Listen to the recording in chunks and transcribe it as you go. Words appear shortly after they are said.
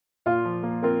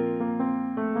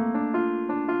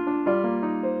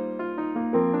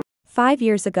5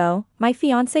 years ago, my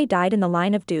fiancé died in the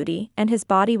line of duty and his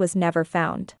body was never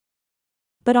found.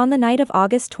 But on the night of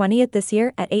August 20th this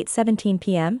year at 8:17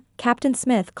 p.m., Captain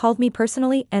Smith called me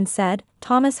personally and said,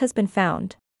 "Thomas has been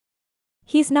found.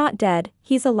 He's not dead,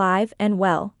 he's alive and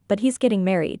well, but he's getting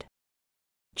married."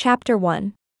 Chapter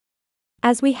 1.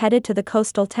 As we headed to the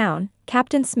coastal town,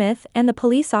 Captain Smith and the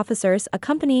police officers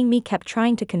accompanying me kept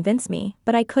trying to convince me,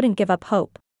 but I couldn't give up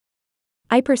hope.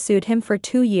 I pursued him for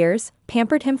 2 years,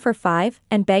 pampered him for 5,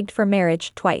 and begged for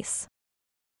marriage twice.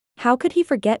 How could he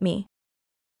forget me?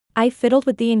 I fiddled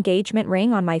with the engagement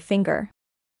ring on my finger.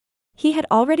 He had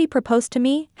already proposed to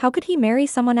me, how could he marry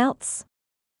someone else?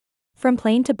 From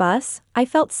plane to bus, I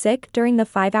felt sick during the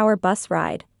 5-hour bus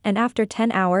ride, and after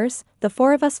 10 hours, the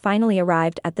 4 of us finally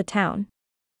arrived at the town.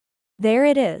 There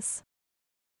it is.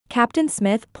 Captain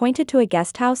Smith pointed to a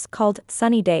guest house called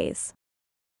Sunny Days.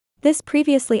 This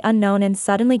previously unknown inn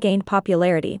suddenly gained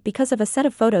popularity because of a set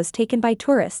of photos taken by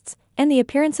tourists, and the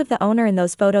appearance of the owner in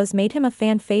those photos made him a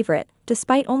fan favorite,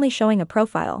 despite only showing a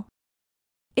profile.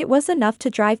 It was enough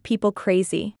to drive people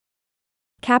crazy.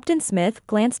 Captain Smith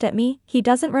glanced at me, he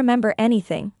doesn't remember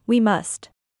anything, we must.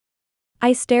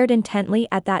 I stared intently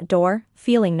at that door,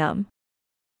 feeling numb.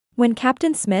 When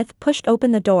Captain Smith pushed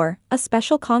open the door, a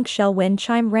special conch shell wind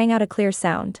chime rang out a clear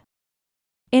sound.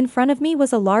 In front of me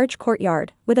was a large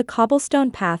courtyard, with a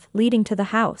cobblestone path leading to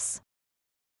the house.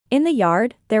 In the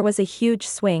yard, there was a huge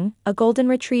swing, a golden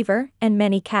retriever, and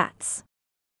many cats.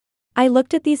 I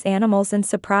looked at these animals in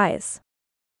surprise.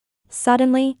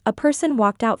 Suddenly, a person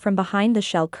walked out from behind the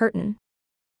shell curtain.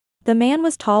 The man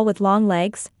was tall with long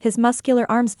legs, his muscular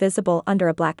arms visible under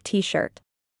a black t-shirt.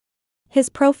 His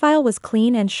profile was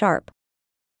clean and sharp.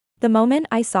 The moment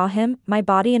I saw him, my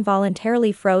body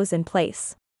involuntarily froze in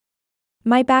place.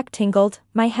 My back tingled,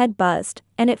 my head buzzed,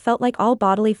 and it felt like all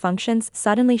bodily functions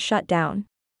suddenly shut down.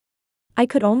 I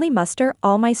could only muster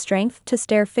all my strength to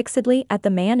stare fixedly at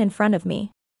the man in front of me.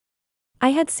 I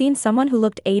had seen someone who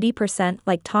looked 80%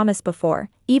 like Thomas before,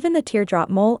 even the teardrop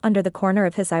mole under the corner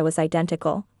of his eye was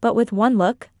identical, but with one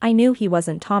look, I knew he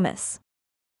wasn't Thomas.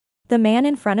 The man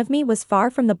in front of me was far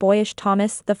from the boyish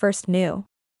Thomas the first knew.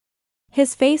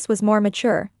 His face was more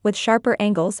mature, with sharper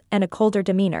angles and a colder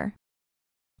demeanor.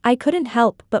 I couldn't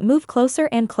help but move closer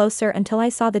and closer until I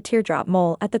saw the teardrop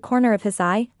mole at the corner of his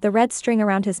eye, the red string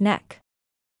around his neck.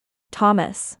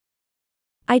 Thomas.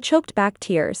 I choked back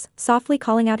tears, softly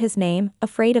calling out his name,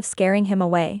 afraid of scaring him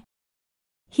away.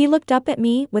 He looked up at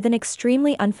me with an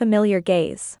extremely unfamiliar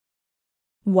gaze.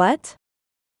 What?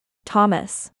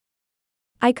 Thomas.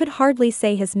 I could hardly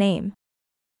say his name.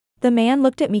 The man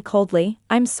looked at me coldly.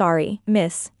 "I'm sorry,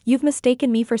 miss, you've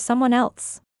mistaken me for someone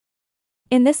else."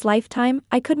 In this lifetime,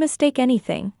 I could mistake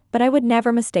anything, but I would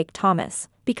never mistake Thomas,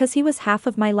 because he was half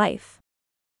of my life.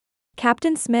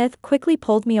 Captain Smith quickly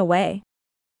pulled me away.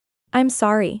 "I'm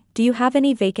sorry, do you have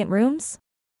any vacant rooms?"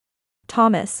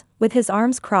 Thomas, with his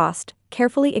arms crossed,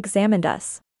 carefully examined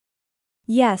us.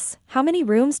 "Yes, how many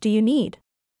rooms do you need?"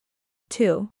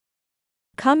 "2.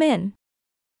 Come in."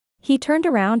 He turned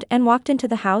around and walked into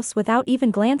the house without even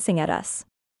glancing at us.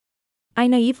 I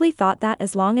naively thought that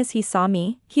as long as he saw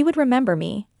me, he would remember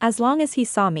me, as long as he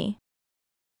saw me.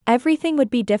 Everything would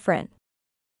be different.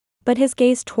 But his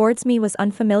gaze towards me was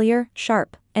unfamiliar,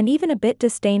 sharp, and even a bit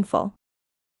disdainful.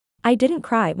 I didn't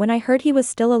cry when I heard he was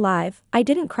still alive, I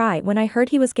didn't cry when I heard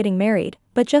he was getting married,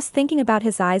 but just thinking about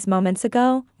his eyes moments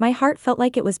ago, my heart felt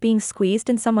like it was being squeezed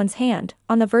in someone's hand,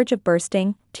 on the verge of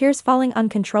bursting, tears falling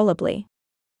uncontrollably.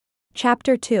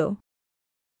 Chapter 2.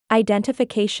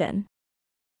 Identification.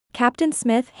 Captain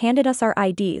Smith handed us our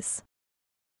IDs.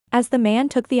 As the man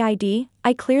took the ID,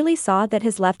 I clearly saw that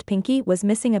his left pinky was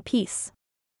missing a piece.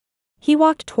 He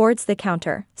walked towards the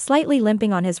counter, slightly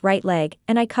limping on his right leg,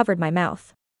 and I covered my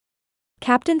mouth.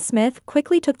 Captain Smith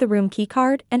quickly took the room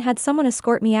keycard and had someone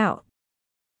escort me out.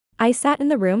 I sat in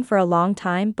the room for a long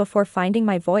time before finding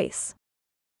my voice.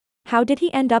 How did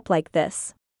he end up like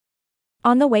this?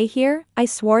 On the way here, I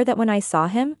swore that when I saw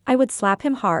him, I would slap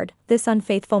him hard, this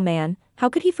unfaithful man. How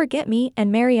could he forget me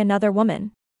and marry another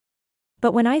woman?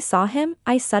 But when I saw him,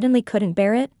 I suddenly couldn't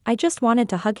bear it, I just wanted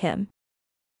to hug him.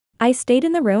 I stayed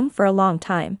in the room for a long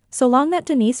time, so long that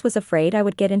Denise was afraid I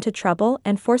would get into trouble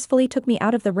and forcefully took me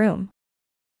out of the room.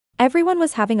 Everyone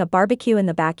was having a barbecue in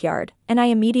the backyard, and I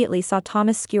immediately saw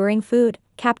Thomas skewering food,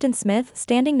 Captain Smith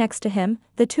standing next to him,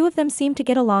 the two of them seemed to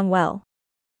get along well.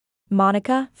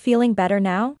 "Monica, feeling better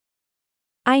now?"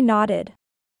 I nodded.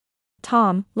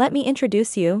 "Tom, let me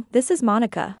introduce you, this is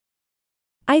Monica."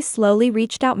 I slowly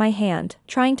reached out my hand,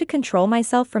 trying to control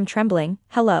myself from trembling.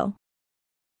 "Hello."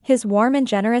 His warm and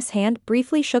generous hand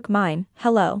briefly shook mine.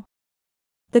 "Hello."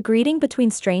 The greeting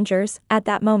between strangers, at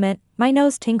that moment, my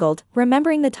nose tingled,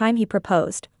 remembering the time he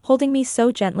proposed, holding me so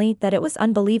gently that it was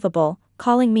unbelievable,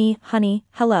 calling me, honey,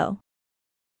 hello.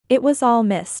 It was all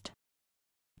mist.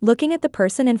 Looking at the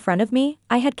person in front of me,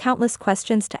 I had countless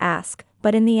questions to ask,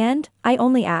 but in the end, I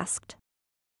only asked.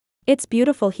 It's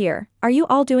beautiful here, are you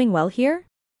all doing well here?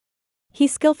 He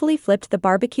skillfully flipped the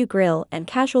barbecue grill and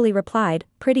casually replied,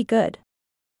 pretty good.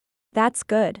 That's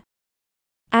good.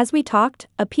 As we talked,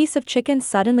 a piece of chicken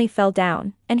suddenly fell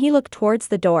down, and he looked towards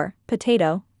the door.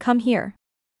 Potato, come here.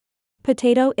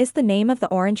 Potato is the name of the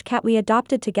orange cat we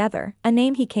adopted together, a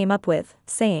name he came up with,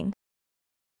 saying,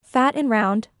 fat and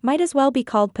round, might as well be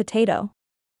called Potato.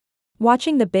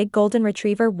 Watching the big golden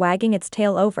retriever wagging its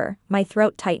tail over, my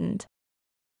throat tightened.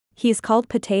 He's called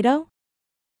Potato?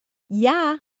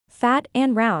 Yeah. Fat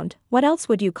and round, what else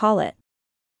would you call it?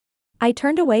 I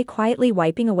turned away quietly,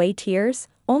 wiping away tears.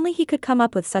 Only he could come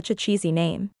up with such a cheesy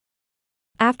name.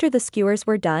 After the skewers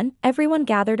were done, everyone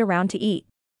gathered around to eat.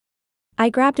 I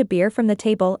grabbed a beer from the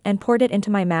table and poured it into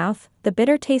my mouth, the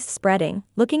bitter taste spreading.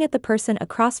 Looking at the person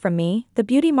across from me, the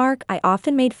beauty mark I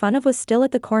often made fun of was still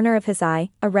at the corner of his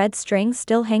eye, a red string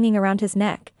still hanging around his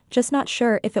neck, just not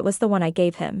sure if it was the one I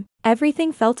gave him.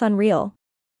 Everything felt unreal.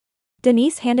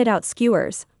 Denise handed out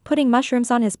skewers, putting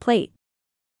mushrooms on his plate.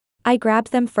 I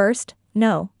grabbed them first.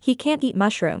 No, he can't eat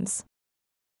mushrooms.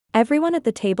 Everyone at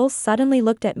the table suddenly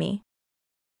looked at me.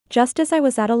 Just as I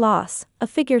was at a loss, a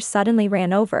figure suddenly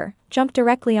ran over, jumped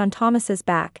directly on Thomas's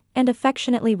back, and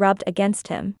affectionately rubbed against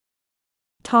him.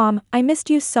 Tom, I missed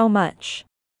you so much.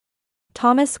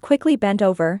 Thomas quickly bent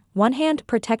over, one hand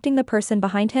protecting the person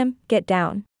behind him. Get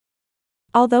down.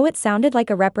 Although it sounded like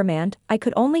a reprimand, I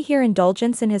could only hear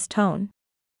indulgence in his tone.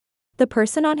 The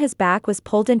person on his back was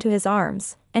pulled into his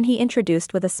arms, and he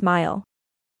introduced with a smile.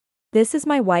 This is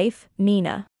my wife,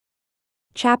 Nina.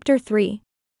 Chapter 3.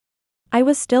 I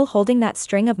was still holding that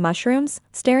string of mushrooms,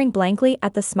 staring blankly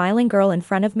at the smiling girl in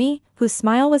front of me, whose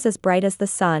smile was as bright as the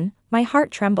sun. My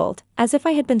heart trembled, as if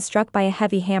I had been struck by a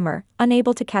heavy hammer,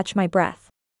 unable to catch my breath.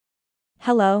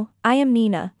 Hello, I am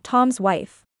Nina, Tom's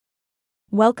wife.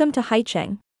 Welcome to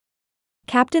Haicheng.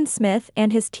 Captain Smith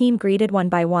and his team greeted one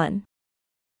by one.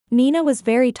 Nina was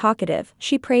very talkative,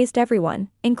 she praised everyone,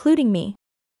 including me.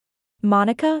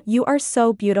 Monica, you are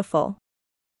so beautiful.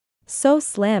 So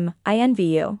slim, I envy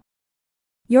you.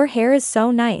 Your hair is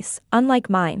so nice, unlike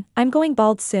mine, I'm going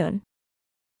bald soon.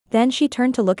 Then she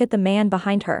turned to look at the man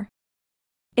behind her.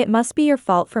 It must be your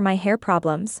fault for my hair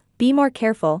problems, be more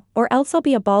careful, or else I'll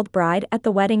be a bald bride at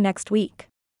the wedding next week.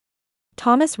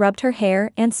 Thomas rubbed her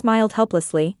hair and smiled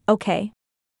helplessly, okay.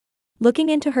 Looking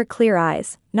into her clear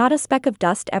eyes, not a speck of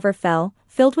dust ever fell,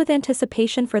 filled with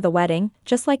anticipation for the wedding,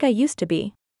 just like I used to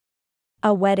be.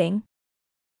 A wedding?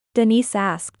 Denise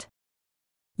asked.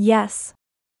 Yes.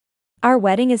 Our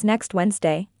wedding is next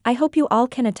Wednesday, I hope you all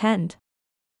can attend.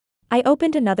 I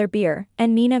opened another beer,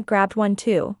 and Nina grabbed one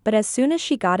too, but as soon as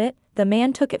she got it, the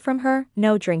man took it from her.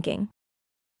 No drinking.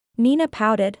 Nina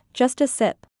pouted, just a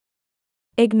sip.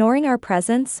 Ignoring our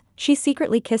presence, she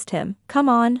secretly kissed him. Come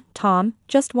on, Tom,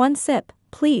 just one sip,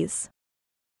 please.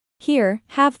 Here,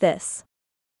 have this.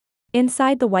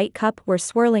 Inside the white cup were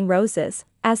swirling roses.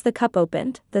 As the cup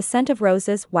opened, the scent of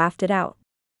roses wafted out.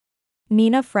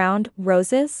 Nina frowned.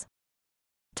 Roses?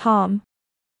 Tom.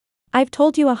 I've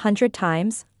told you 100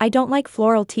 times, I don't like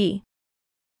floral tea.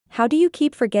 How do you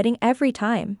keep forgetting every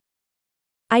time?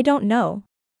 I don't know.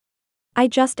 I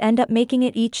just end up making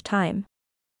it each time.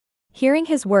 Hearing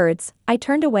his words, I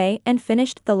turned away and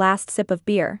finished the last sip of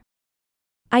beer.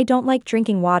 I don't like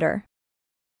drinking water.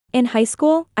 In high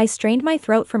school, I strained my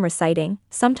throat from reciting,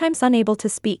 sometimes unable to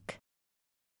speak.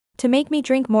 To make me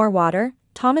drink more water,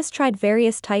 Thomas tried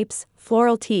various types,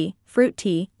 floral tea, fruit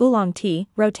tea, oolong tea,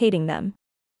 rotating them.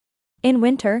 In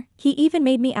winter, he even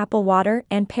made me apple water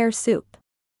and pear soup.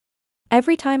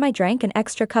 Every time I drank an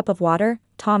extra cup of water,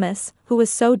 Thomas, who was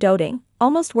so doting,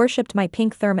 almost worshipped my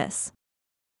pink thermos.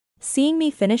 Seeing me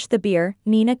finish the beer,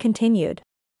 Nina continued.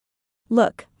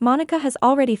 Look, Monica has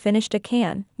already finished a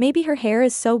can, maybe her hair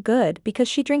is so good because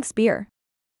she drinks beer.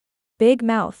 Big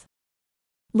mouth.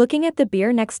 Looking at the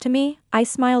beer next to me, I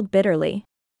smiled bitterly.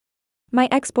 My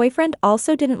ex-boyfriend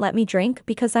also didn't let me drink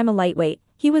because I'm a lightweight,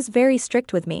 he was very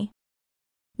strict with me.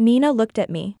 Nina looked at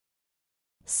me.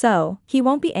 So, he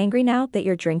won't be angry now that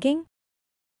you're drinking?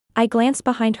 I glanced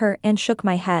behind her and shook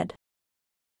my head.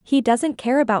 He doesn't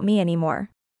care about me anymore.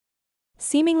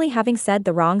 Seemingly having said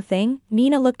the wrong thing,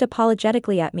 Nina looked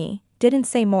apologetically at me, didn't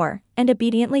say more, and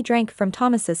obediently drank from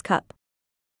Thomas's cup.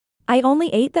 I only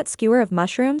ate that skewer of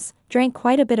mushrooms, drank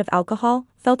quite a bit of alcohol,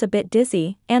 felt a bit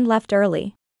dizzy, and left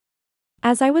early.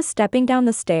 As I was stepping down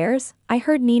the stairs, I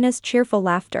heard Nina's cheerful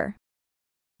laughter.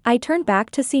 I turned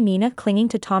back to see Nina clinging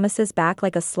to Thomas's back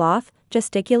like a sloth,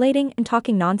 gesticulating and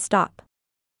talking non-stop.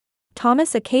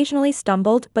 Thomas occasionally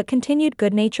stumbled but continued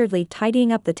good-naturedly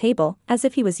tidying up the table, as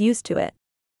if he was used to it.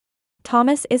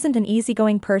 Thomas isn't an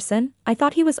easygoing person. I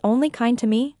thought he was only kind to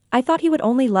me. I thought he would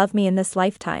only love me in this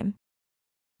lifetime.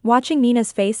 Watching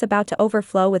Nina's face about to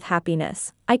overflow with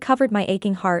happiness, I covered my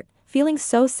aching heart, feeling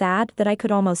so sad that I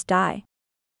could almost die.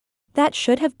 That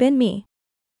should have been me.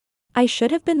 I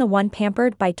should have been the one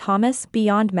pampered by Thomas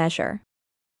beyond measure.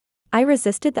 I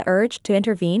resisted the urge to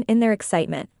intervene in their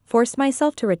excitement, forced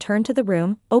myself to return to the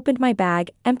room, opened my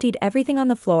bag, emptied everything on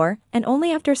the floor, and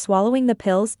only after swallowing the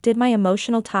pills did my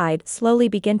emotional tide slowly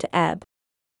begin to ebb.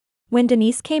 When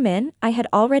Denise came in, I had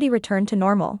already returned to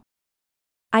normal.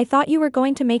 I thought you were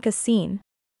going to make a scene.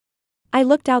 I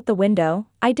looked out the window.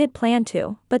 I did plan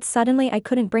to, but suddenly I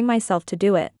couldn't bring myself to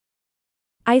do it.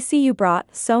 I see you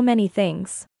brought so many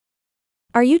things.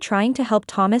 Are you trying to help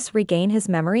Thomas regain his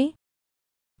memory?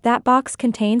 That box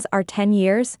contains our 10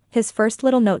 years, his first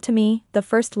little note to me, the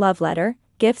first love letter,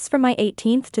 gifts from my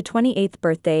 18th to 28th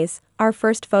birthdays, our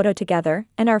first photo together,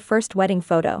 and our first wedding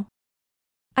photo.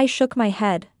 I shook my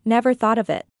head, never thought of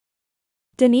it.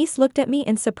 Denise looked at me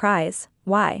in surprise.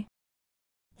 Why?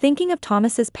 Thinking of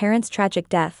Thomas's parents' tragic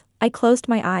death, I closed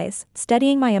my eyes,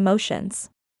 steadying my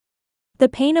emotions. The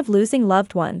pain of losing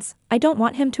loved ones, I don't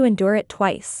want him to endure it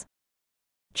twice.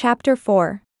 Chapter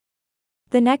 4.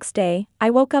 The next day,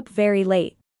 I woke up very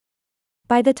late.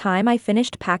 By the time I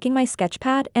finished packing my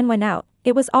sketchpad and went out,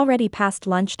 it was already past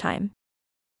lunchtime.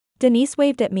 Denise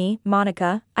waved at me.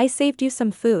 Monica, I saved you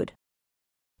some food.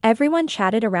 Everyone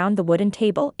chatted around the wooden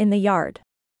table in the yard.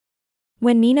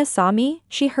 When Nina saw me,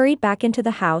 she hurried back into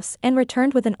the house and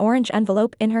returned with an orange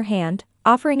envelope in her hand,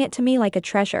 offering it to me like a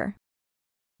treasure.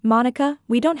 Monica,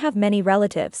 we don't have many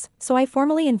relatives, so I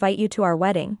formally invite you to our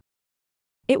wedding.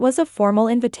 It was a formal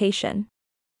invitation.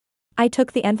 I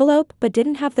took the envelope but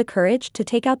didn't have the courage to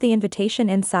take out the invitation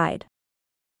inside.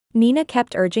 Nina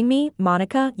kept urging me,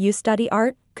 Monica, you study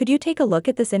art, could you take a look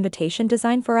at this invitation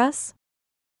design for us?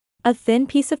 A thin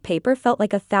piece of paper felt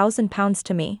like 1,000 pounds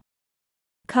to me.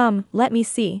 Come, let me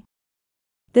see.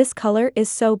 This color is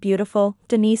so beautiful,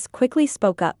 Denise quickly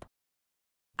spoke up.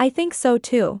 I think so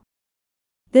too.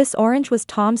 This orange was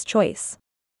Tom's choice.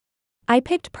 I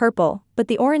picked purple, but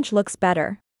the orange looks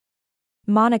better.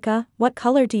 Monica, what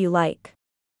color do you like?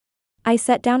 I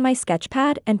set down my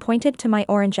sketchpad and pointed to my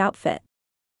orange outfit.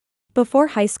 Before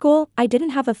high school, I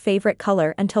didn't have a favorite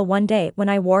color until one day when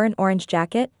I wore an orange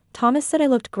jacket. Thomas said I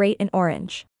looked great in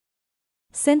orange.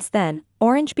 Since then,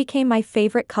 orange became my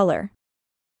favorite color.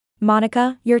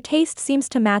 Monica, your taste seems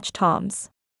to match Tom's.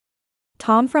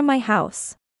 Tom from my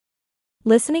house.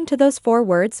 Listening to those 4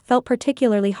 words felt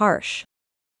particularly harsh.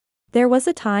 There was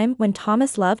a time when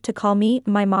Thomas loved to call me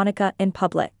my Monica in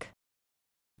public.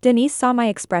 Denise saw my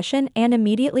expression and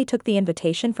immediately took the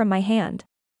invitation from my hand.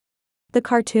 The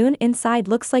cartoon inside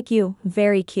looks like you,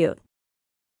 very cute.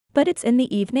 But it's in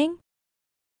the evening?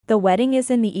 The wedding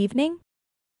is in the evening?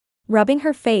 Rubbing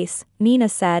her face, Nina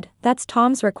said, that's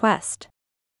Tom's request.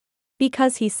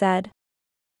 Because he said.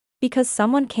 Because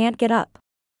someone can't get up.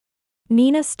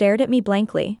 Nina stared at me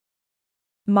blankly.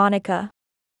 Monica.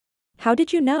 How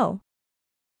did you know?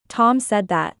 Tom said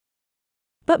that.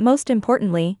 But most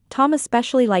importantly, Tom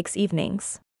especially likes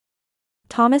evenings.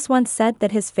 Thomas once said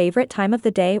that his favorite time of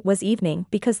the day was evening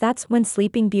because that's when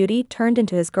Sleeping Beauty turned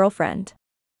into his girlfriend.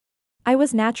 I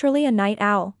was naturally a night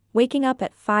owl, waking up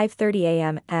at 5:30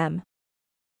 a.m.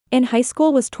 In high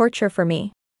school was torture for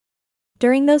me.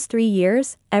 During those 3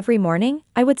 years, every morning,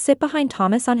 I would sit behind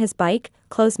Thomas on his bike,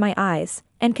 close my eyes,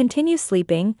 and continue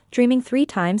sleeping, dreaming 3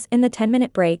 times in the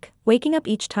 10-minute break, waking up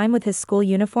each time with his school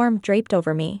uniform draped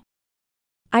over me.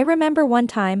 I remember one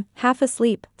time, half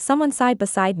asleep, someone sighed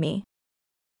beside me.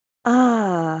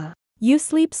 Ah, you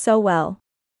sleep so well.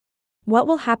 What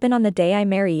will happen on the day I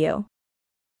marry you?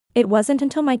 It wasn't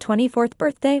until my 24th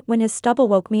birthday when his stubble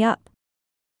woke me up.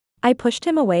 I pushed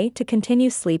him away to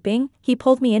continue sleeping. He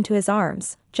pulled me into his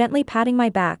arms, gently patting my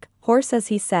back, hoarse as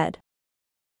he said,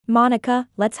 Monica,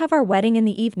 let's have our wedding in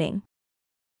the evening.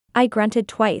 I grunted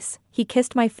twice. He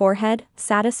kissed my forehead,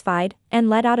 satisfied, and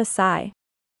let out a sigh.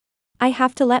 I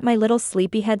have to let my little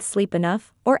sleepyhead sleep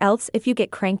enough, or else if you get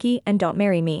cranky and don't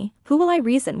marry me, who will I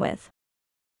reason with?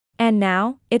 And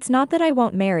now, it's not that I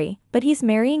won't marry, but he's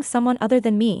marrying someone other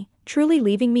than me, truly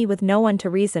leaving me with no one to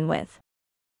reason with.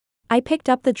 I picked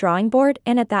up the drawing board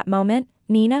and at that moment,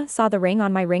 Nina saw the ring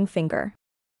on my ring finger.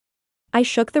 I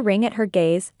shook the ring at her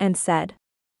gaze and said,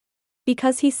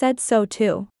 because he said so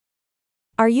too.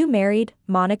 Are you married,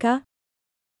 Monica?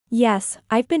 Yes,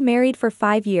 I've been married for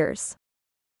 5 years.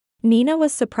 Nina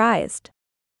was surprised.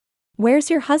 Where's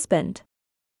your husband?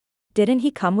 Didn't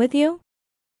he come with you?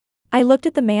 I looked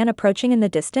at the man approaching in the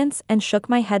distance and shook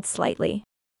my head slightly.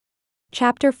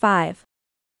 Chapter 5.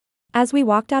 As we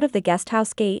walked out of the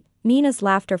guesthouse gate, Nina's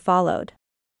laughter followed.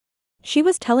 She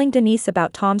was telling Denise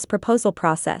about Tom's proposal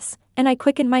process, and I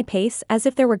quickened my pace as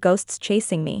if there were ghosts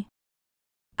chasing me.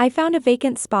 I found a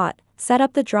vacant spot, set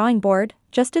up the drawing board.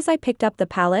 Just as I picked up the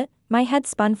palette, my head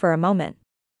spun for a moment.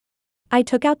 I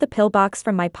took out the pill box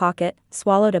from my pocket,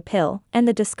 swallowed a pill, and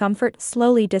the discomfort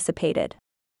slowly dissipated.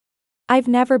 I've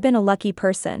never been a lucky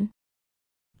person.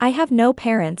 I have no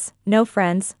parents, no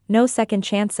friends, no second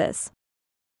chances.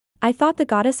 I thought the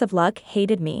goddess of luck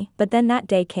hated me, but then that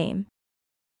day came.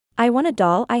 I won a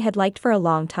doll I had liked for a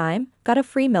long time, got a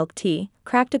free milk tea,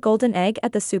 cracked a golden egg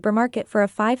at the supermarket for a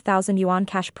 5,000 yuan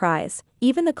cash prize.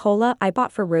 Even the cola I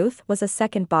bought for Ruth was a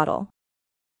second bottle.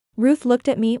 Ruth looked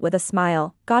at me with a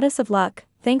smile. Goddess of luck,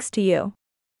 thanks to you.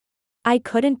 I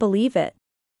couldn't believe it.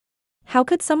 How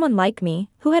could someone like me,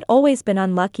 who had always been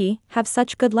unlucky, have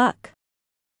such good luck?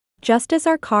 Just as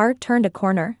our car turned a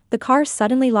corner, the car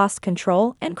suddenly lost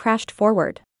control and crashed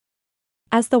forward.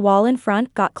 As the wall in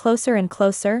front got closer and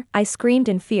closer, I screamed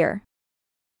in fear.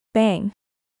 Bang!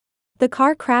 The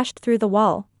car crashed through the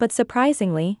wall, but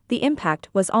surprisingly, the impact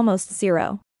was almost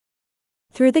zero.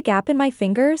 Through the gap in my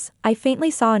fingers, I faintly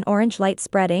saw an orange light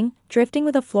spreading, drifting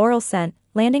with a floral scent,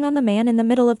 landing on the man in the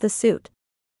middle of the suit.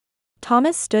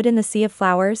 Thomas stood in the sea of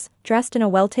flowers, dressed in a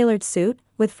well-tailored suit,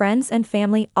 with friends and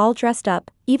family all dressed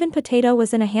up. Even Potato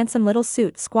was in a handsome little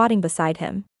suit squatting beside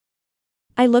him.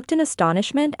 I looked in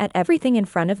astonishment at everything in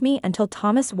front of me until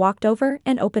Thomas walked over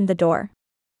and opened the door.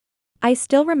 I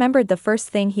still remembered the first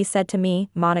thing he said to me,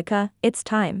 Monica, it's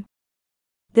time.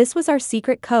 This was our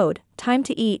secret code: time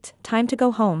to eat, time to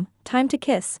go home, time to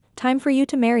kiss, time for you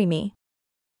to marry me.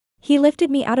 He lifted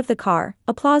me out of the car,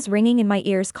 applause ringing in my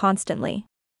ears constantly.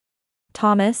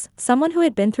 Thomas, someone who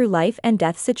had been through life and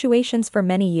death situations for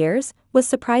many years, was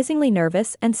surprisingly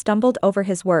nervous and stumbled over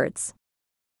his words.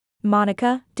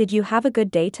 Monica, did you have a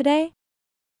good day today?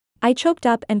 I choked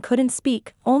up and couldn't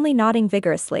speak, only nodding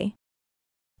vigorously.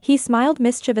 He smiled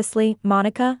mischievously.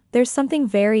 Monica, there's something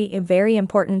very, very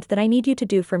important that I need you to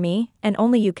do for me, and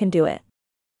only you can do it.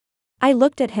 I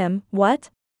looked at him.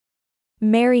 What?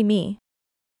 Marry me.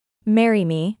 Marry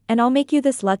me, and I'll make you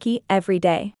this lucky every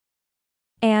day.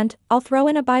 And, I'll throw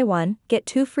in a buy one, get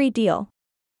two free deal.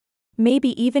 Maybe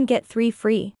even get 3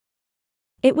 free.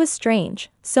 It was strange,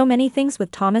 so many things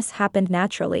with Thomas happened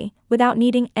naturally, without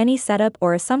needing any setup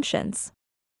or assumptions.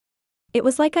 It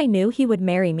was like I knew he would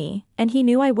marry me, and he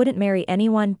knew I wouldn't marry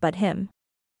anyone but him.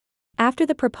 After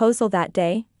the proposal that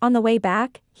day, on the way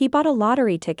back, he bought a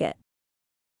lottery ticket.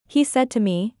 He said to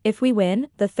me, if we win,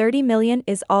 the 30 million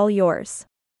is all yours.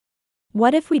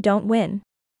 What if we don't win?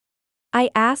 I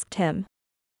asked him.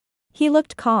 He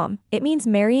looked calm. It means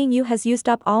marrying you has used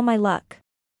up all my luck.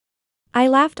 I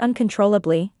laughed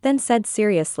uncontrollably, then said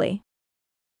seriously.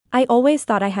 I always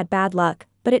thought I had bad luck,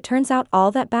 but it turns out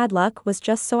all that bad luck was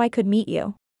just so I could meet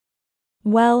you.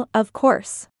 Well, of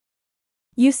course.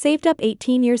 You saved up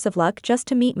 18 years of luck just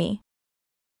to meet me.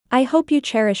 I hope you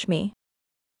cherish me.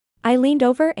 I leaned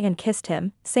over and kissed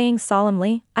him, saying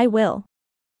solemnly, I will.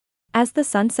 As the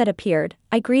sunset appeared,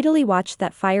 I greedily watched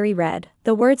that fiery red,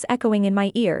 the words echoing in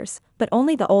my ears, but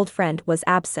only the old friend was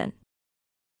absent.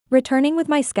 Returning with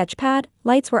my sketchpad,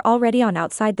 lights were already on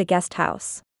outside the guest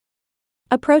house.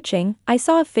 Approaching, I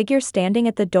saw a figure standing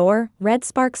at the door, red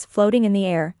sparks floating in the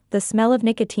air, the smell of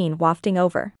nicotine wafting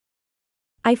over.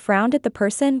 I frowned at the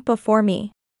person before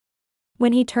me.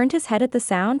 When he turned his head at the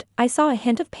sound, I saw a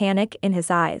hint of panic in his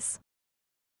eyes.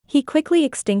 He quickly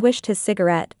extinguished his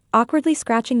cigarette, awkwardly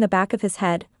scratching the back of his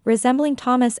head, resembling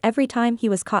Thomas every time he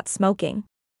was caught smoking.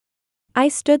 I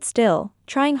stood still,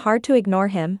 trying hard to ignore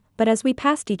him, but as we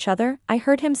passed each other, I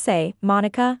heard him say,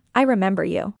 Monica, I remember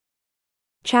you.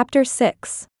 Chapter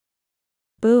 6.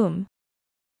 Boom.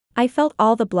 I felt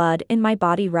all the blood in my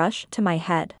body rush to my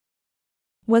head.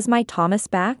 Was my Thomas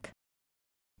back?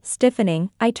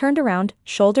 Stiffening, I turned around,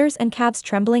 shoulders and calves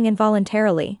trembling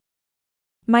involuntarily.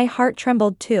 My heart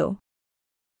trembled too.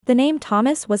 The name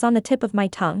Thomas was on the tip of my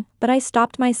tongue, but I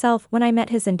stopped myself when I met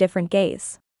his indifferent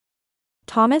gaze.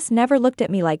 Thomas never looked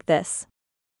at me like this.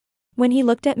 When he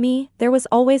looked at me, there was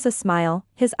always a smile,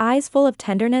 his eyes full of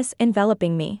tenderness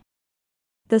enveloping me.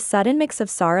 The sudden mix of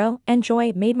sorrow and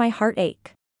joy made my heart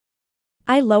ache.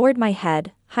 I lowered my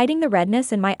head, hiding the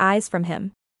redness in my eyes from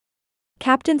him.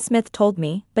 Captain Smith told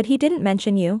me, but he didn't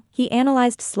mention you, he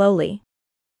analyzed slowly.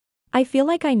 I feel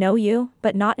like I know you,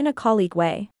 but not in a colleague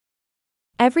way.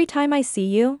 Every time I see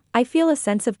you, I feel a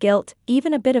sense of guilt,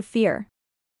 even a bit of fear.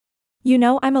 You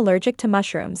know I'm allergic to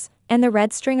mushrooms, and the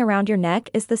red string around your neck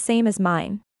is the same as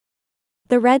mine.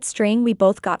 The red string we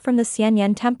both got from the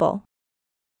Xianyan temple.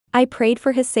 I prayed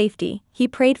for his safety, he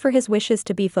prayed for his wishes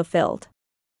to be fulfilled.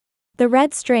 The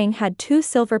red string had 2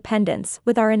 silver pendants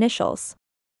with our initials.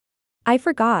 I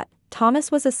forgot, Thomas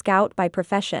was a scout by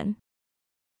profession.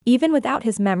 Even without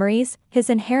his memories, his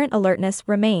inherent alertness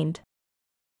remained.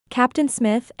 Captain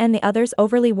Smith and the others'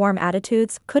 overly warm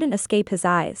attitudes couldn't escape his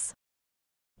eyes.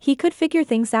 He could figure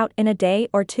things out in a day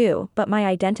or two, but my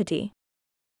identity.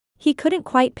 He couldn't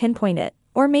quite pinpoint it,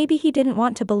 or maybe he didn't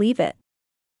want to believe it.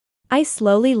 I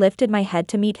slowly lifted my head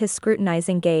to meet his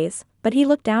scrutinizing gaze, but he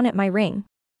looked down at my ring.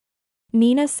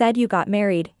 Nina said you got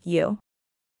married, you.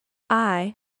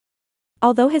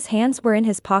 Although his hands were in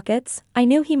his pockets, I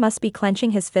knew he must be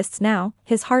clenching his fists now,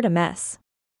 his heart a mess.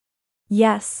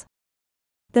 Yes.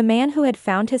 The man who had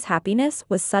found his happiness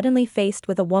was suddenly faced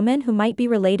with a woman who might be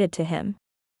related to him.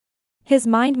 His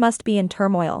mind must be in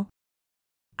turmoil.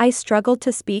 I struggled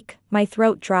to speak, my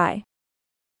throat dry.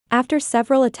 After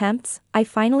several attempts, I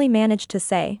finally managed to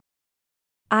say,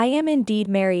 I am indeed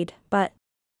married, but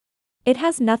it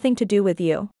has nothing to do with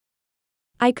you.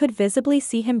 I could visibly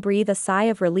see him breathe a sigh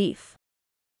of relief.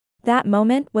 That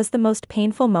moment was the most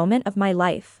painful moment of my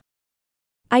life.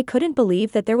 I couldn't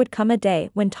believe that there would come a day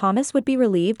when Thomas would be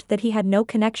relieved that he had no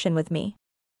connection with me.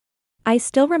 I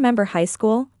still remember high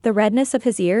school, the redness of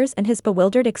his ears and his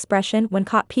bewildered expression when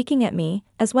caught peeking at me,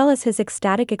 as well as his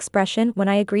ecstatic expression when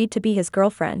I agreed to be his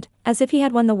girlfriend, as if he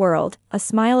had won the world, a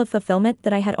smile of fulfillment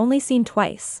that I had only seen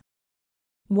twice.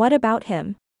 What about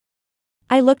him?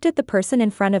 I looked at the person in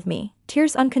front of me,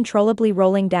 tears uncontrollably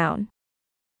rolling down.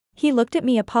 He looked at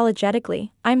me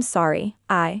apologetically, I'm sorry,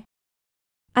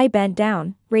 I bent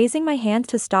down, raising my hand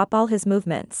to stop all his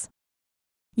movements.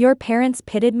 Your parents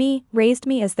pitied me, raised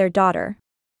me as their daughter.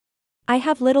 I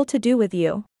have little to do with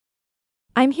you.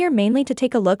 I'm here mainly to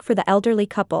take a look for the elderly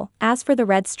couple, as for the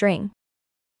red string.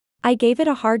 I gave it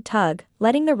a hard tug,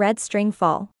 letting the red string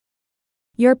fall.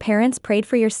 Your parents prayed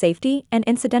for your safety and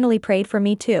incidentally prayed for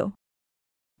me too.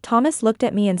 Thomas looked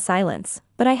at me in silence,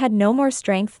 but I had no more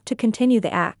strength to continue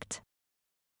the act.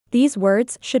 These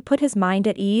words should put his mind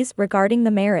at ease regarding the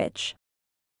marriage.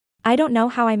 I don't know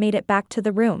how I made it back to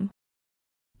the room.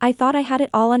 I thought I had it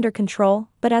all under control,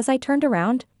 but as I turned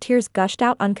around, tears gushed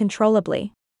out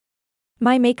uncontrollably.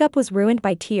 My makeup was ruined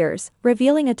by tears,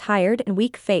 revealing a tired and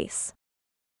weak face.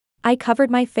 I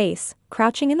covered my face,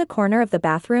 crouching in the corner of the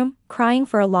bathroom, crying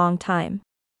for a long time.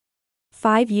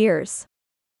 5 years.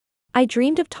 I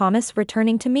dreamed of Thomas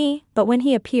returning to me, but when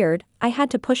he appeared, I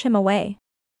had to push him away.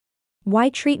 Why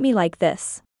treat me like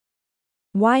this?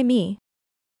 Why me?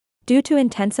 Due to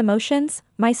intense emotions,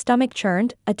 my stomach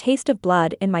churned, a taste of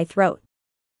blood in my throat.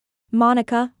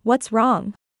 Monica, what's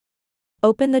wrong?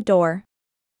 Open the door.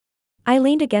 I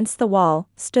leaned against the wall,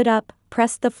 stood up,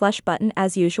 pressed the flush button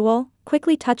as usual,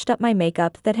 quickly touched up my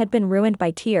makeup that had been ruined by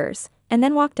tears, and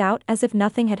then walked out as if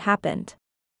nothing had happened.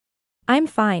 I'm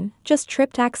fine, just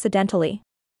tripped accidentally.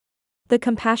 The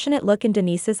compassionate look in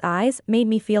Denise's eyes made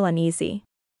me feel uneasy.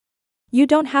 You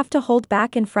don't have to hold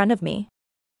back in front of me.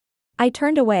 I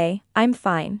turned away, I'm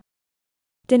fine.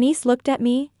 Denise looked at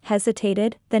me,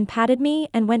 hesitated, then patted me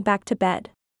and went back to bed.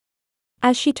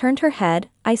 As she turned her head,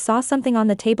 I saw something on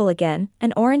the table again,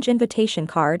 an orange invitation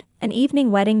card, an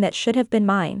evening wedding that should have been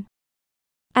mine.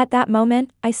 At that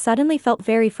moment, I suddenly felt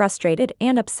very frustrated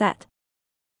and upset.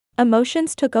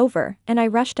 Emotions took over, and I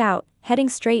rushed out, heading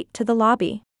straight to the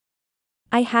lobby.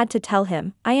 I had to tell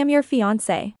him, I am your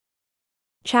fiancé.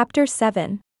 Chapter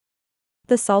 7.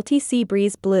 The salty sea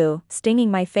breeze blew,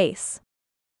 stinging my face.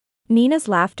 Nina's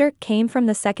laughter came from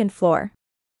the second floor.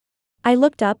 I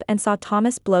looked up and saw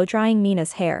Thomas blow-drying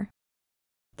Nina's hair.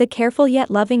 The careful yet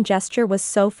loving gesture was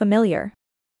so familiar.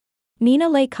 Nina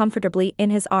lay comfortably in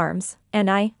his arms, and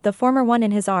I, the former one in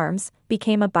his arms,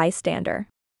 became a bystander.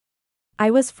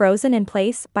 I was frozen in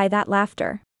place by that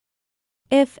laughter.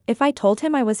 If I told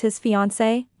him I was his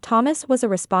fiancé, Thomas was a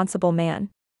responsible man.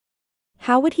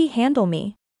 How would he handle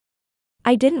me?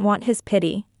 I didn't want his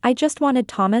pity, I just wanted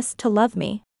Thomas to love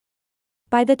me.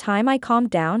 By the time I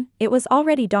calmed down, it was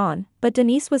already dawn, but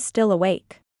Denise was still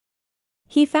awake.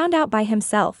 He found out by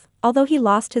himself, although he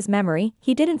lost his memory,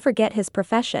 he didn't forget his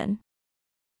profession.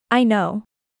 I know.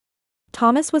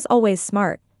 Thomas was always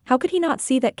smart, how could he not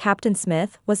see that Captain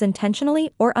Smith was intentionally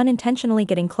or unintentionally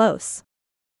getting close?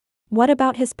 What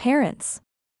about his parents?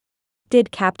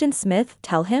 Did Captain Smith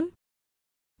tell him?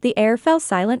 The air fell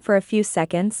silent for a few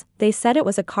seconds, they said it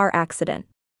was a car accident.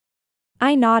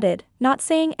 I nodded, not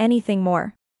saying anything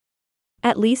more.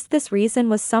 At least this reason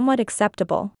was somewhat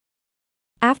acceptable.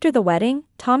 After the wedding,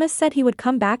 Thomas said he would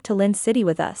come back to Lynn City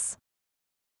with us.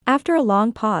 After a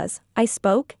long pause, I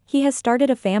spoke. He has started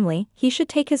a family, he should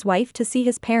take his wife to see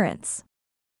his parents.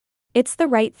 It's the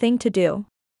right thing to do.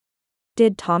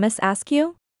 Did Thomas ask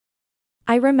you?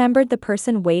 I remembered the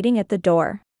person waiting at the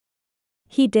door.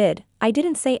 He did. I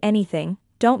didn't say anything,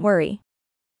 don't worry.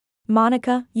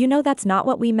 Monica, you know that's not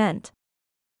what we meant.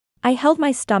 I held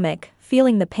my stomach,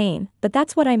 feeling the pain, but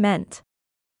that's what I meant.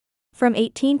 From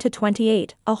 18 to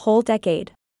 28, a whole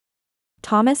decade.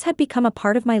 Thomas had become a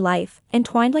part of my life,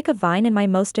 entwined like a vine in my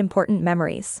most important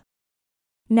memories.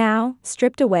 Now,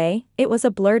 stripped away, it was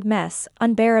a blurred mess,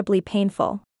 unbearably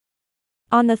painful.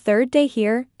 On the third day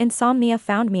here, insomnia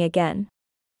found me again.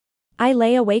 I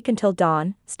lay awake until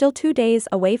dawn, still 2 days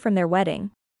away from their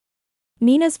wedding.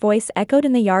 Nina's voice echoed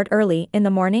in the yard early in the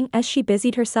morning as she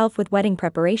busied herself with wedding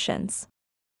preparations.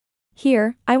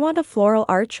 Here, I want a floral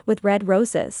arch with red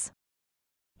roses.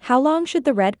 How long should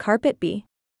the red carpet be?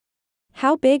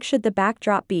 How big should the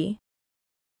backdrop be?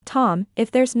 Tom,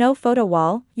 if there's no photo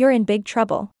wall, you're in big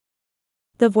trouble.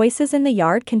 The voices in the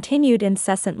yard continued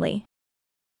incessantly.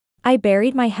 I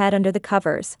buried my head under the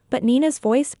covers, but Nina's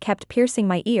voice kept piercing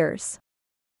my ears.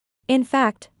 In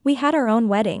fact, we had our own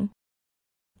wedding.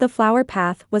 The flower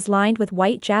path was lined with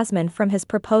white jasmine from his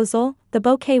proposal, the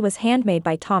bouquet was handmade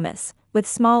by Thomas, with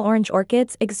small orange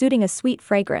orchids exuding a sweet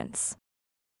fragrance.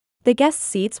 The guest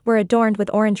seats were adorned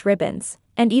with orange ribbons,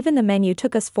 and even the menu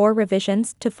took us 4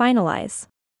 revisions to finalize.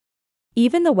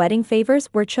 Even the wedding favors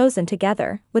were chosen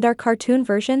together, with our cartoon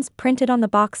versions printed on the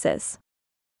boxes.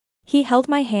 He held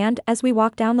my hand as we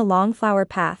walked down the long flower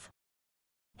path.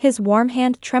 His warm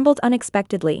hand trembled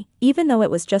unexpectedly, even though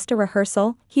it was just a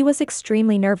rehearsal, he was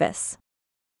extremely nervous.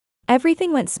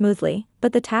 Everything went smoothly,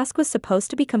 but the task was supposed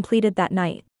to be completed that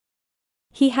night.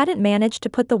 He hadn't managed to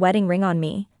put the wedding ring on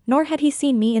me, nor had he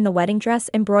seen me in the wedding dress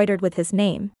embroidered with his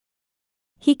name.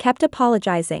 He kept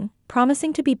apologizing,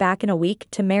 promising to be back in a week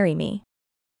to marry me.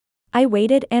 I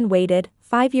waited and waited,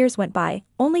 5 years went by,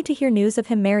 only to hear news of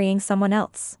him marrying someone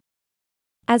else.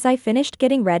 As I finished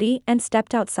getting ready and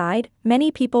stepped outside,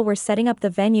 many people were setting up the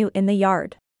venue in the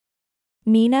yard.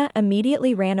 Nina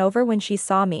immediately ran over when she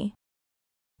saw me.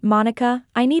 Monica,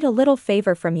 I need a little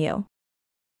favor from you.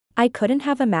 I couldn't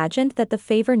have imagined that the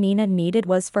favor Nina needed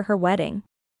was for her wedding.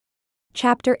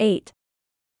 Chapter 8.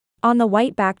 On the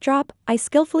white backdrop, I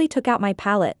skillfully took out my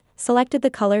palette, selected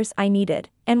the colors I needed,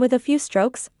 and with a few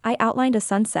strokes, I outlined a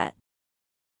sunset.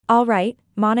 All right,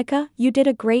 Monica, you did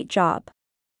a great job.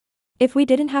 If we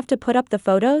didn't have to put up the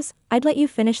photos, I'd let you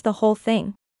finish the whole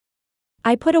thing.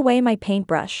 I put away my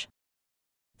paintbrush.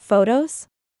 Photos?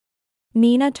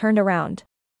 Nina turned around.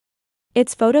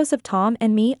 It's photos of Tom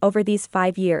and me over these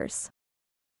 5 years.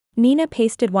 Nina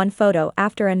pasted one photo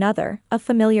after another, a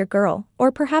familiar girl,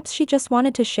 or perhaps she just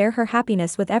wanted to share her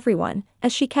happiness with everyone,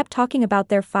 as she kept talking about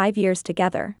their 5 years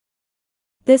together.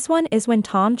 This one is when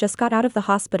Tom just got out of the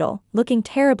hospital, looking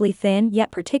terribly thin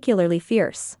yet particularly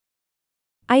fierce.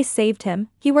 I saved him,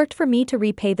 he worked for me to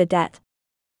repay the debt.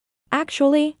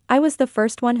 Actually, I was the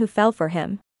first one who fell for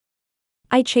him.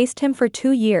 I chased him for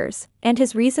 2 years, and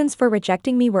his reasons for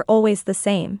rejecting me were always the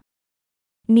same.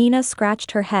 Nina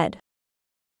scratched her head.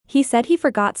 He said he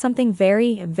forgot something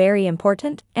very, very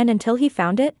important, and until he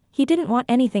found it, he didn't want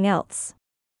anything else.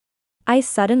 I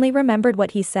suddenly remembered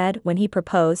what he said when he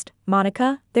proposed,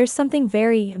 Monica, there's something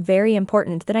very, very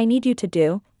important that I need you to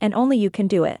do, and only you can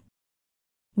do it.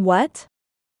 What?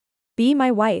 Be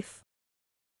my wife.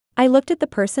 I looked at the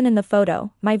person in the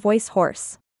photo, my voice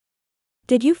hoarse.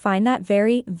 Did you find that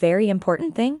very, very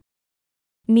important thing?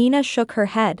 Nina shook her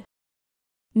head.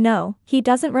 No, he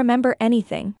doesn't remember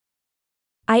anything.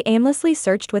 I aimlessly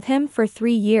searched with him for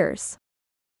 3 years.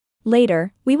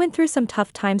 Later, we went through some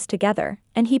tough times together,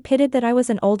 and he pitied that I was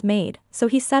an old maid, so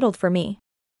he settled for me.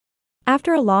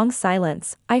 After a long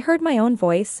silence, I heard my own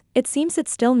voice, it seems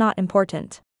it's still not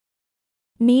important.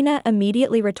 Nina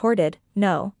immediately retorted,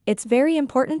 no, it's very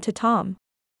important to Tom.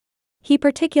 He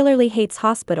particularly hates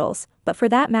hospitals, but for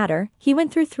that matter, he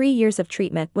went through 3 years of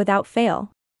treatment without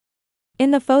fail. In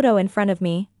the photo in front of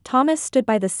me, Thomas stood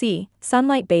by the sea,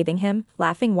 sunlight bathing him,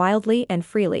 laughing wildly and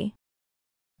freely.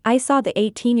 I saw the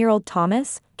 18-year-old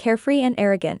Thomas, carefree and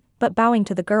arrogant, but bowing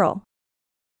to the girl.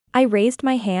 I raised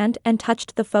my hand and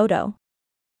touched the photo.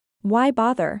 Why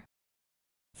bother?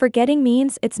 Forgetting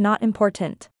means it's not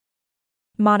important.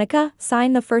 Monica,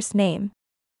 sign the first name.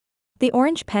 The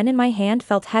orange pen in my hand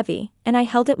felt heavy, and I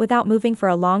held it without moving for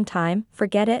a long time.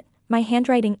 Forget it, my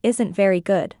handwriting isn't very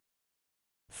good.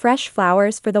 Fresh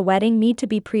flowers for the wedding need to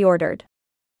be pre-ordered.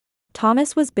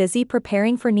 Thomas was busy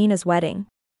preparing for Nina's wedding.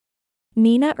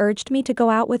 Nina urged me to go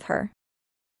out with her.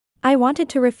 I wanted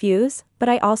to refuse, but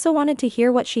I also wanted to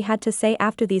hear what she had to say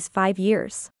after these 5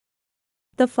 years.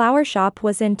 The flower shop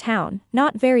was in town,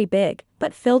 not very big,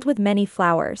 but filled with many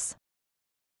flowers.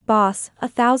 Boss,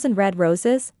 1,000 red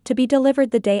roses, to be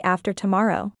delivered the day after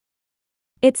tomorrow.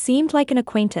 It seemed like an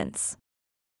acquaintance.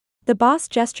 The boss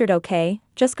gestured okay,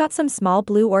 just got some small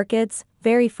blue orchids,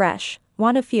 very fresh,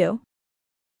 want a few?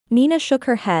 Nina shook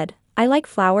her head, I like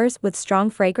flowers with strong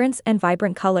fragrance and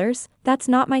vibrant colors, that's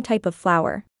not my type of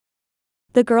flower.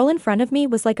 The girl in front of me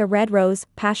was like a red rose,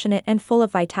 passionate and full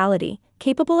of vitality,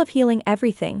 capable of healing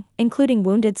everything, including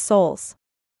wounded souls.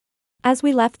 As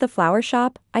we left the flower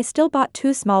shop, I still bought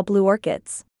 2 small blue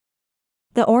orchids.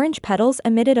 The orange petals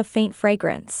emitted a faint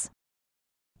fragrance.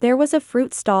 There was a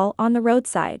fruit stall on the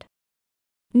roadside.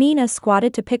 Nina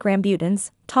squatted to pick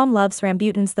rambutans. Tom loves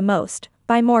rambutans the most,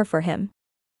 buy more for him.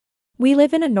 We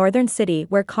live in a northern city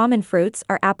where common fruits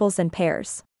are apples and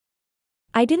pears.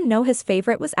 I didn't know his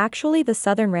favorite was actually the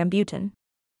southern rambutan.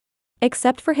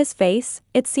 Except for his face,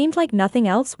 it seemed like nothing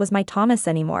else was my Thomas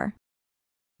anymore.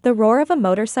 The roar of a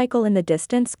motorcycle in the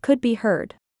distance could be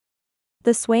heard.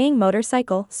 The swaying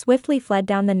motorcycle swiftly fled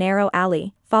down the narrow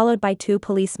alley, followed by 2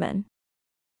 policemen.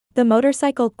 The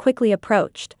motorcycle quickly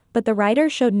approached, but the rider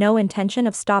showed no intention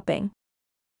of stopping.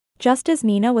 Just as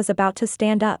Nina was about to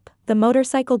stand up, the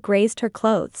motorcycle grazed her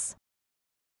clothes.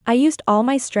 I used all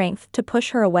my strength to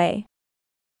push her away.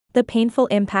 The painful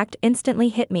impact instantly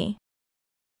hit me.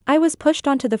 I was pushed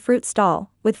onto the fruit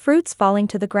stall, with fruits falling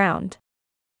to the ground.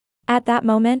 At that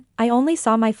moment, I only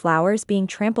saw my flowers being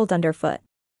trampled underfoot.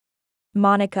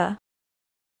 Monica.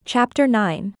 Chapter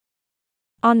 9.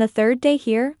 On the 3rd day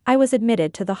here, I was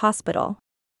admitted to the hospital.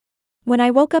 When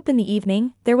I woke up in the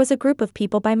evening, there was a group of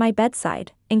people by my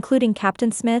bedside, including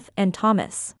Captain Smith and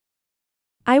Thomas.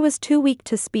 I was too weak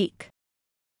to speak.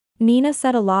 Nina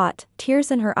said a lot,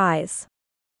 tears in her eyes.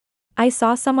 I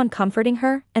saw someone comforting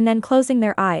her, and then closing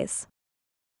their eyes.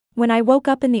 When I woke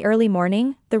up in the early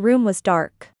morning, the room was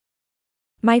dark.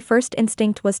 My first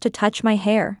instinct was to touch my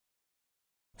hair.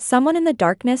 Someone in the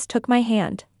darkness took my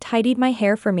hand, tidied my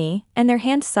hair for me, and their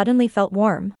hand suddenly felt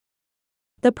warm.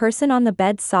 The person on the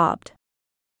bed sobbed.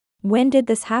 When did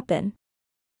this happen?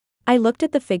 I looked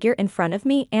at the figure in front of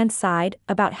me and sighed,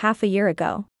 about half a year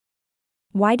ago.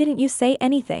 Why didn't you say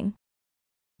anything?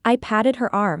 I patted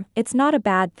her arm, it's not a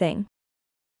bad thing.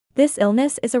 This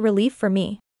illness is a relief for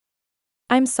me.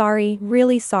 I'm sorry,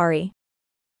 really sorry.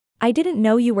 I didn't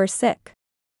know you were sick.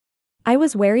 I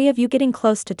was wary of you getting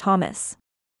close to Thomas.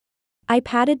 I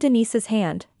patted Denise's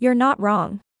hand, you're not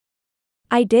wrong.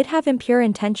 I did have impure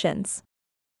intentions.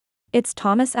 It's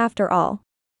Thomas after all.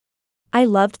 I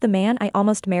loved the man I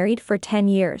almost married for 10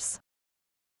 years.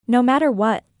 No matter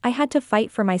what, I had to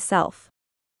fight for myself.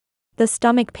 The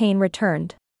stomach pain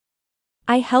returned.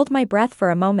 I held my breath for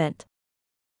a moment.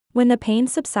 When the pain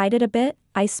subsided a bit,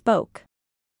 I spoke.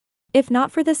 If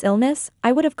not for this illness,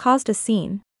 I would have caused a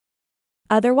scene.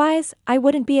 Otherwise, I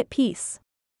wouldn't be at peace.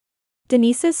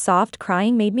 Denise's soft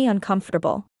crying made me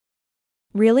uncomfortable.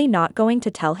 Really not going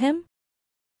to tell him?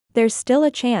 There's still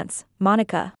a chance,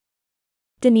 Monica.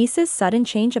 Denise's sudden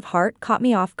change of heart caught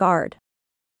me off guard.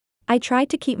 I tried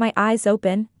to keep my eyes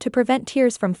open, to prevent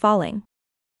tears from falling.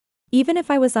 Even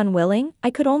if I was unwilling,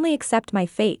 I could only accept my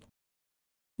fate.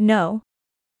 No.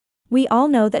 We all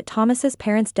know that Thomas's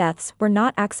parents' deaths were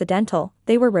not accidental,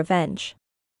 they were revenge.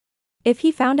 If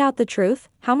he found out the truth,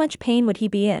 how much pain would he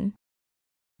be in?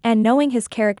 And knowing his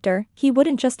character, he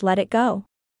wouldn't just let it go.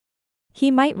 He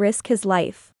might risk his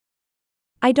life.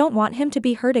 I don't want him to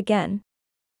be hurt again.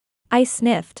 I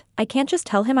sniffed, I can't just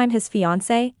tell him I'm his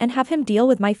fiancé and have him deal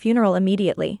with my funeral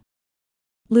immediately.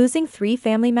 Losing 3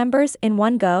 family members in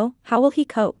one go, how will he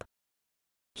cope?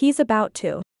 He's about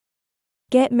to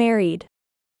get married.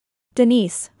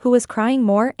 Denise, who was crying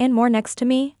more and more next to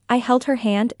me, I held her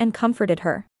hand and comforted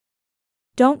her.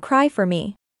 Don't cry for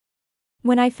me.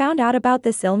 When I found out about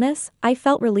this illness, I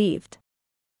felt relieved.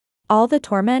 All the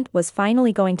torment was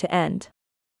finally going to end.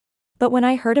 But when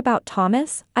I heard about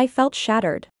Thomas, I felt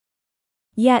shattered.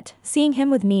 Yet, seeing him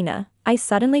with Nina, I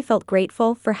suddenly felt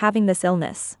grateful for having this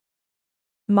illness.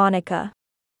 Monica.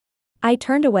 I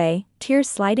turned away, tears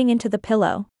sliding into the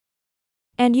pillow.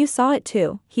 And you saw it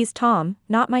too, he's Tom,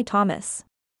 not my Thomas.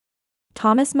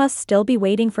 Thomas must still be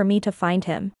waiting for me to find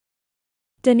him.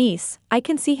 Denise, I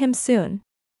can see him soon.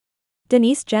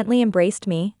 Denise gently embraced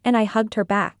me, and I hugged her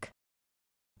back.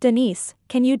 Denise,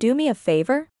 can you do me a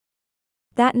favor?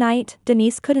 That night,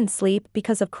 Denise couldn't sleep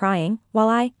because of crying, while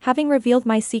I, having revealed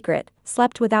my secret,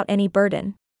 slept without any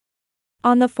burden.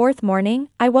 On the 4th morning,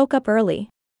 I woke up early.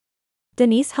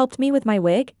 Denise helped me with my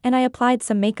wig, and I applied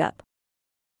some makeup.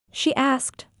 She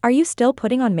asked, "Are you still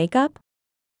putting on makeup?"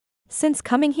 Since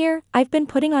coming here, I've been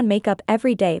putting on makeup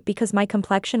every day because my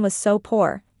complexion was so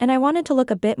poor, and I wanted to look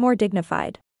a bit more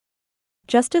dignified.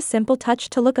 Just a simple touch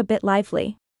to look a bit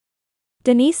lively.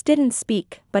 Denise didn't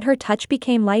speak, but her touch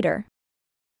became lighter.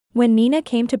 When Nina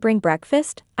came to bring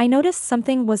breakfast, I noticed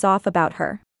something was off about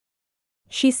her.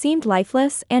 She seemed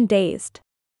lifeless and dazed.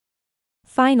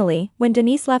 Finally, when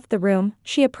Denise left the room,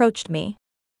 she approached me.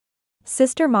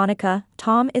 "Sister Monica,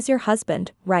 Tom is your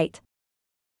husband, right?"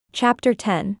 Chapter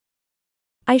 10.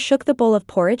 I shook the bowl of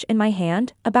porridge in my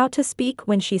hand, about to speak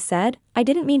when she said, "I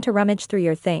didn't mean to rummage through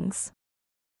your things.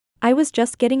 I was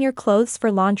just getting your clothes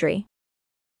for laundry."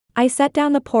 I set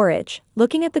down the porridge,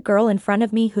 looking at the girl in front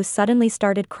of me who suddenly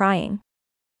started crying.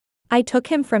 "I took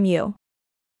him from you.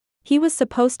 He was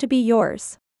supposed to be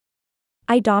yours.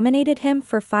 I dominated him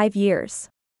for 5 years.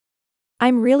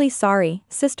 I'm really sorry,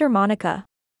 Sister Monica.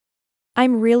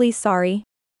 I'm really sorry."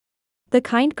 The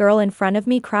kind girl in front of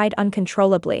me cried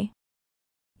uncontrollably.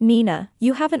 "Nina,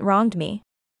 you haven't wronged me.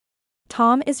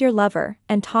 Tom is your lover,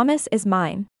 and Thomas is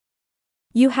mine.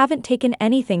 You haven't taken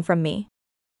anything from me.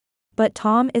 But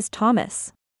Tom is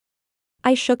Thomas."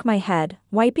 I shook my head,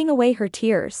 wiping away her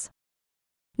tears.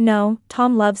 "No,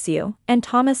 Tom loves you, and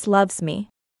Thomas loves me.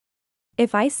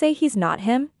 If I say he's not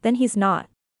him, then he's not.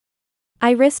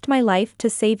 I risked my life to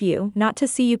save you, not to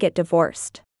see you get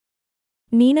divorced."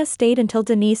 Nina stayed until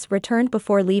Denise returned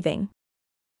before leaving.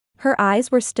 Her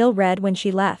eyes were still red when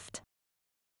she left.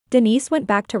 Denise went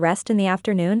back to rest in the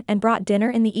afternoon and brought dinner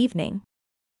in the evening.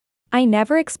 I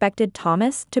never expected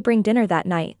Thomas to bring dinner that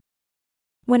night.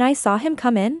 When I saw him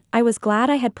come in, I was glad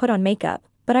I had put on makeup,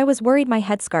 but I was worried my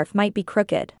headscarf might be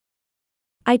crooked.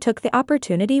 I took the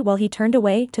opportunity while he turned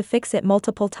away to fix it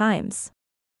multiple times.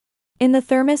 In the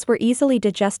thermos were easily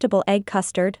digestible egg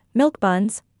custard, milk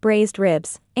buns, braised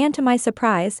ribs, and to my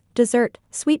surprise, dessert,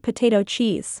 sweet potato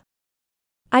cheese.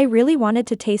 I really wanted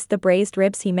to taste the braised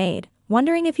ribs he made,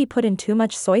 wondering if he put in too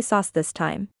much soy sauce this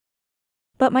time.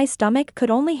 But my stomach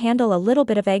could only handle a little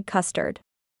bit of egg custard.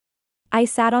 I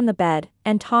sat on the bed,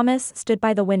 and Thomas stood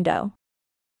by the window.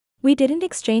 We didn't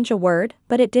exchange a word,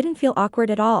 but it didn't feel awkward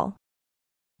at all.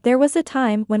 There was a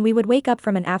time when we would wake up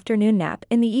from an afternoon nap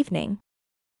in the evening.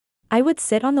 I would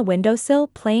sit on the windowsill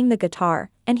playing the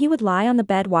guitar, and he would lie on the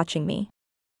bed watching me.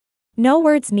 No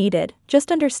words needed,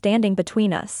 just understanding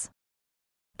between us.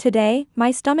 Today,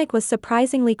 my stomach was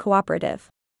surprisingly cooperative.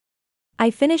 I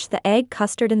finished the egg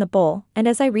custard in the bowl, and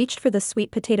as I reached for the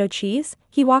sweet potato cheese,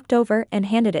 he walked over and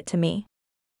handed it to me.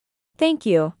 "Thank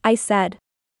you," I said.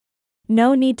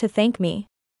 "No need to thank me.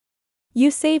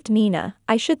 You saved Nina,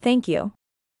 I should thank you."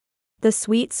 The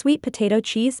sweet potato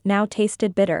cheese now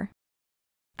tasted bitter.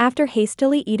 After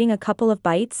hastily eating a couple of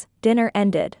bites, dinner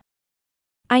ended.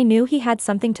 I knew he had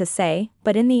something to say,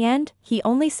 but in the end, he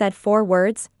only said 4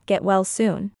 words, "Get well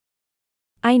soon."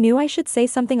 I knew I should say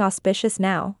something auspicious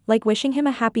now, like wishing him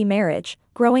a happy marriage,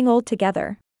 growing old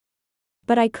together.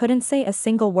 But I couldn't say a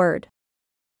single word.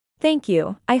 "Thank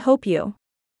you, I hope you."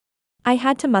 I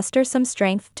had to muster some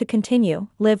strength to continue,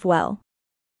 "Live well.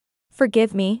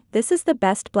 Forgive me, this is the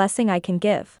best blessing I can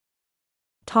give."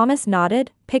 Thomas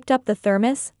nodded, picked up the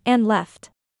thermos, and left.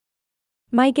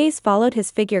 My gaze followed his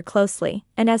figure closely,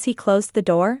 and as he closed the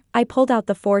door, I pulled out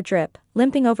the 4-drip,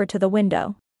 limping over to the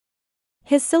window.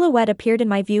 His silhouette appeared in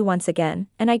my view once again,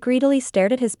 and I greedily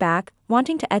stared at his back,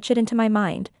 wanting to etch it into my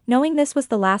mind, knowing this was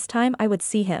the last time I would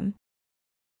see him.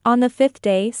 On the 5th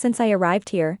day since I arrived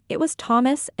here, it was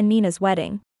Thomas and Nina's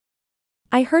wedding.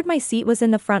 I heard my seat was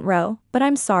in the front row, but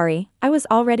I'm sorry, I was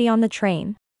already on the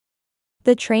train.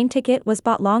 The train ticket was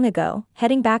bought long ago,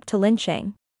 heading back to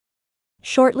Lincheng.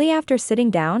 Shortly after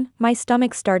sitting down, my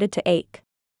stomach started to ache.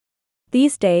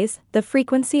 These days, the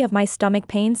frequency of my stomach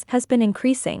pains has been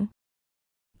increasing.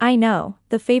 I know,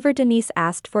 the favor Denise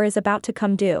asked for is about to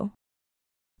come due.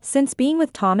 Since being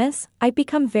with Thomas, I've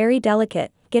become very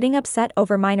delicate, getting upset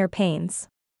over minor pains.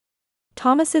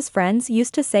 Thomas's friends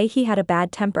used to say he had a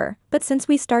bad temper, but since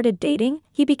we started dating,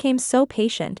 he became so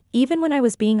patient, even when I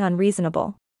was being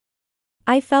unreasonable.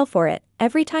 I fell for it.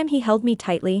 Every time he held me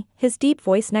tightly, his deep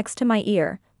voice next to my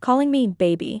ear, calling me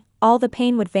baby, all the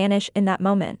pain would vanish in that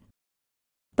moment.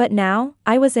 But now,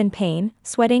 I was in pain,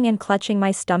 sweating and clutching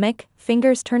my stomach,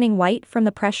 fingers turning white from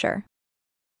the pressure.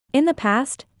 In the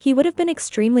past, he would have been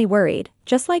extremely worried,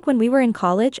 just like when we were in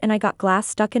college and I got glass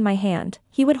stuck in my hand,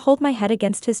 he would hold my head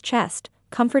against his chest,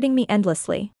 comforting me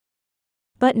endlessly.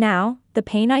 But now, the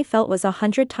pain I felt was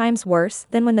 100 times worse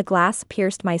than when the glass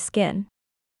pierced my skin.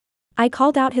 I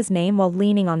called out his name while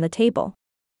leaning on the table.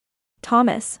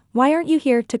 "Thomas, why aren't you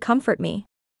here to comfort me?"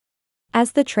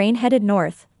 As the train headed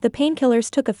north, the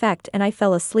painkillers took effect and I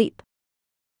fell asleep.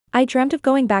 I dreamt of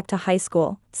going back to high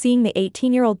school, seeing the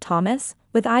 18-year-old Thomas,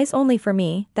 with eyes only for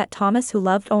me, that Thomas who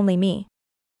loved only me.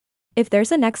 If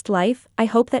there's a next life, I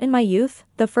hope that in my youth,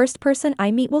 the first person I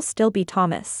meet will still be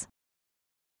Thomas.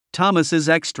 Thomas is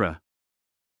extra.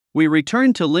 We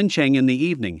returned to Lincheng in the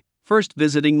evening, first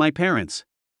visiting my parents.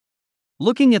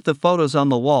 Looking at the photos on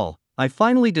the wall, I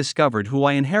finally discovered who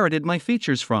I inherited my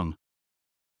features from.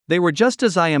 They were just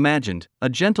as I imagined, a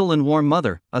gentle and warm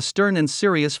mother, a stern and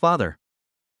serious father.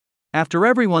 After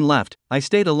everyone left, I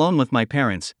stayed alone with my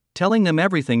parents, telling them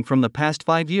everything from the past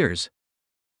 5 years.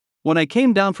 When I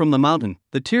came down from the mountain,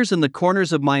 the tears in the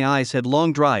corners of my eyes had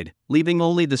long dried, leaving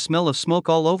only the smell of smoke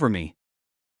all over me.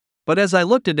 But as I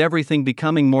looked at everything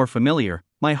becoming more familiar,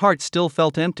 my heart still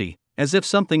felt empty, as if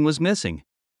something was missing.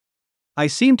 I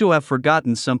seemed to have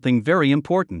forgotten something very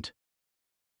important.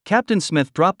 Captain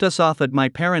Smith dropped us off at my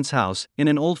parents' house, in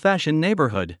an old-fashioned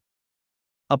neighborhood.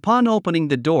 Upon opening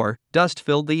the door, dust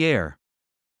filled the air.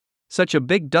 Such a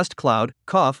big dust cloud,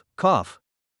 cough, cough.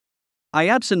 I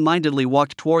absent-mindedly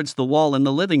walked towards the wall in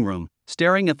the living room,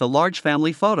 staring at the large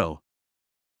family photo.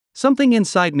 Something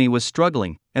inside me was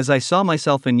struggling, as I saw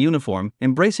myself in uniform,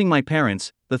 embracing my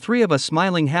parents, the three of us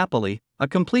smiling happily, a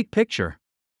complete picture.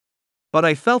 But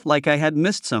I felt like I had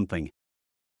missed something.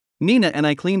 Nina and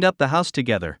I cleaned up the house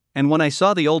together, and when I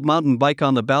saw the old mountain bike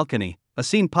on the balcony, a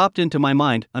scene popped into my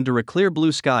mind. Under a clear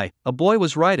blue sky, a boy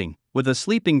was riding, with a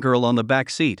sleeping girl on the back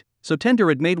seat, so tender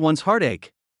it made one's heart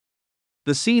ache.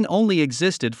 The scene only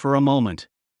existed for a moment.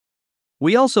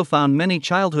 We also found many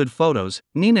childhood photos.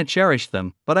 Nina cherished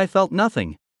them, but I felt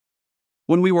nothing.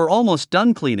 When we were almost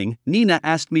done cleaning, Nina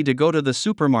asked me to go to the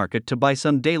supermarket to buy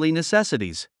some daily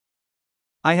necessities.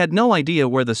 I had no idea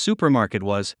where the supermarket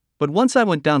was, but once I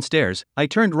went downstairs, I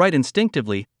turned right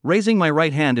instinctively, raising my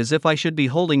right hand as if I should be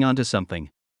holding onto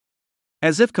something.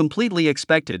 As if completely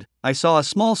expected, I saw a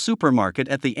small supermarket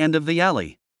at the end of the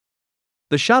alley.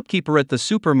 The shopkeeper at the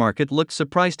supermarket looked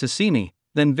surprised to see me,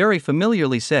 then very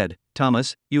familiarly said,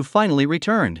 "Thomas, you've finally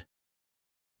returned.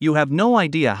 You have no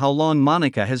idea how long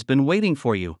Monica has been waiting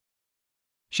for you."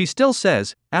 She still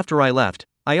says, after I left,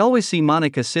 I always see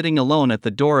Monica sitting alone at the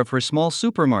door of her small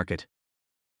supermarket.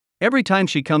 Every time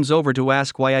she comes over to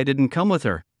ask why I didn't come with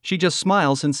her, she just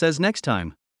smiles and says next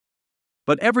time.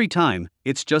 But every time,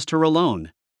 it's just her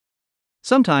alone.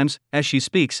 Sometimes, as she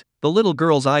speaks, the little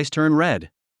girl's eyes turn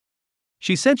red.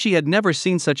 She said she had never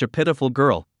seen such a pitiful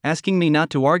girl, asking me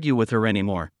not to argue with her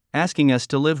anymore, asking us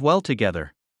to live well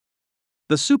together.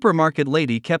 The supermarket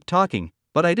lady kept talking,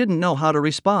 but I didn't know how to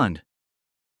respond.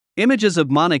 Images of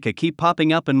Monica keep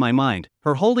popping up in my mind,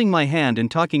 her holding my hand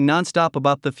and talking nonstop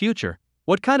about the future,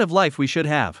 what kind of life we should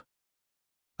have.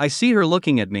 I see her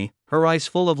looking at me, her eyes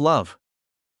full of love.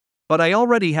 But I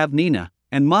already have Nina,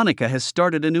 and Monica has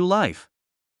started a new life.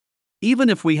 Even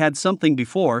if we had something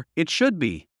before, it should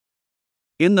be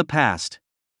in the past.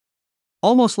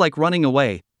 Almost like running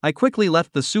away, I quickly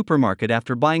left the supermarket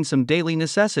after buying some daily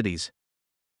necessities.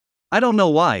 I don't know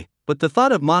why, but the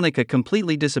thought of Monica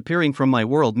completely disappearing from my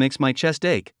world makes my chest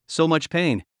ache, so much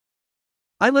pain.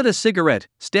 I lit a cigarette,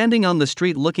 standing on the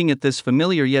street looking at this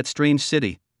familiar yet strange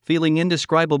city, feeling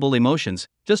indescribable emotions,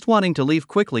 just wanting to leave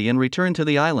quickly and return to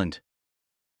the island.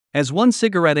 As one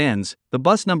cigarette ends, the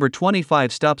bus number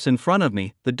 25 stops in front of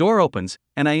me, the door opens,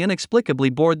 and I inexplicably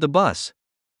board the bus.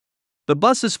 The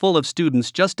bus is full of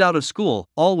students just out of school,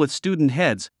 all with student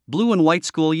heads, blue and white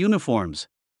school uniforms.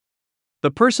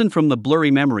 The person from the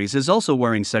blurry memories is also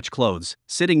wearing such clothes,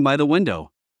 sitting by the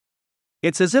window.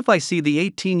 It's as if I see the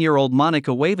 18-year-old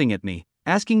Monica waving at me,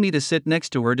 asking me to sit next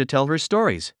to her to tell her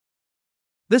stories.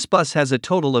 This bus has a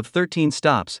total of 13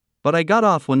 stops, but I got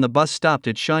off when the bus stopped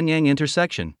at Shanyang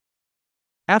intersection.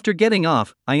 After getting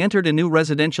off, I entered a new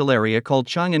residential area called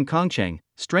Chang'an Kongcheng,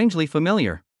 strangely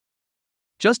familiar.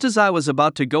 Just as I was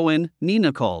about to go in,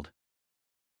 Nina called.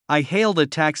 I hailed a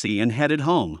taxi and headed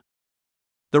home.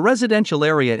 The residential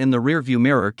area in the rearview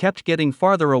mirror kept getting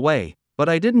farther away, but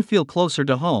I didn't feel closer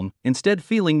to home, instead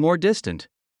feeling more distant.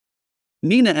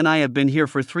 Nina and I have been here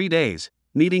for 3 days,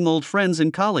 meeting old friends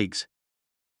and colleagues.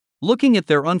 Looking at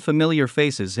their unfamiliar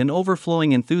faces and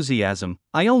overflowing enthusiasm,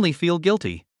 I only feel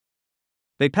guilty.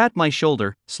 They pat my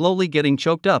shoulder, slowly getting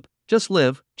choked up, just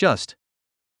live.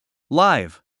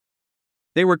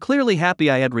 They were clearly happy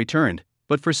I had returned,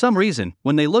 but for some reason,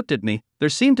 when they looked at me, there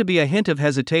seemed to be a hint of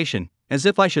hesitation, as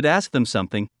if I should ask them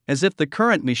something, as if the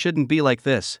current me shouldn't be like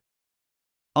this.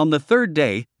 On the 3rd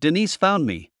day, Denise found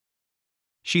me.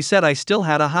 She said I still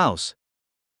had a house.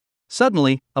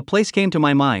 Suddenly, a place came to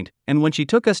my mind, and when she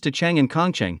took us to Chang'an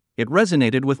Kongcheng, it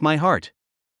resonated with my heart.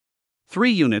 3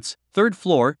 units, 3rd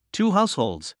floor, 2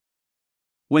 households.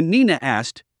 When Nina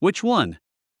asked, "Which one?"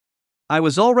 I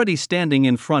was already standing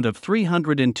in front of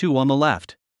 302 on the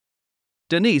left.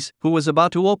 Denise, who was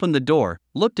about to open the door,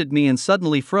 looked at me and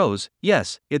suddenly froze.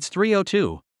 Yes, it's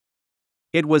 302.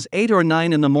 It was 8 or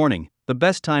 9 in the morning, the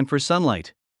best time for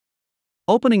sunlight.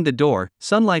 Opening the door,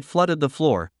 sunlight flooded the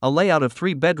floor, a layout of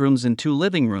 3 bedrooms and 2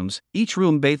 living rooms, each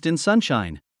room bathed in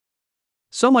sunshine.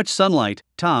 So much sunlight.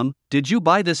 Tom, did you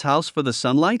buy this house for the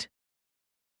sunlight?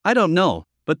 I don't know,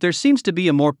 but there seems to be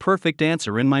a more perfect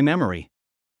answer in my memory.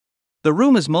 The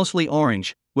room is mostly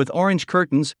orange, with orange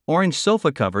curtains, orange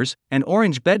sofa covers, and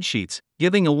orange bed sheets,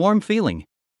 giving a warm feeling.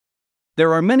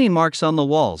 There are many marks on the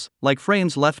walls, like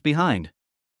frames left behind.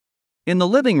 In the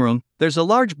living room, there's a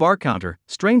large bar counter,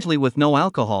 strangely with no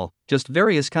alcohol, just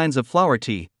various kinds of flower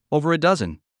tea, over a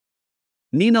dozen.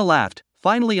 Nina laughed.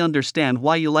 Finally understand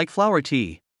why you like flower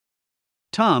tea.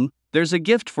 Tom, there's a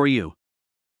gift for you.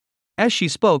 As she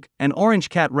spoke, an orange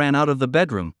cat ran out of the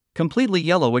bedroom, completely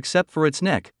yellow except for its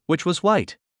neck, which was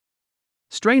white.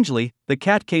 Strangely, the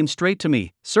cat came straight to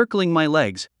me, circling my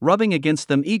legs, rubbing against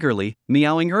them eagerly,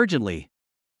 meowing urgently.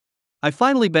 I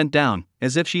finally bent down,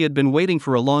 as if she had been waiting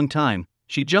for a long time.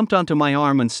 She jumped onto my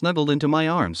arm and snuggled into my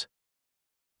arms.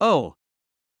 Oh!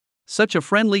 Such a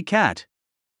friendly cat!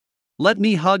 Let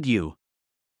me hug you.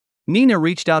 Nina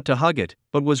reached out to hug it,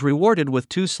 but was rewarded with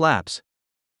 2 slaps.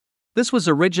 This was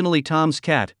originally Tom's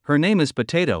cat. Her name is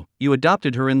Potato. You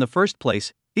adopted her in the first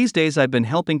place. These days I've been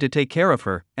helping to take care of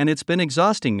her, and it's been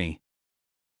exhausting me.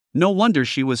 No wonder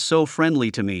she was so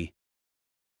friendly to me.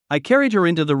 I carried her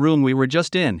into the room we were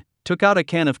just in, took out a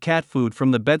can of cat food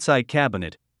from the bedside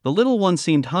cabinet. The little one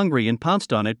seemed hungry and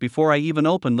pounced on it before I even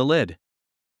opened the lid.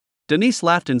 Denise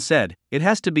laughed and said, "It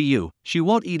has to be you. She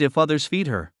won't eat if others feed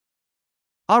her."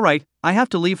 Alright, I have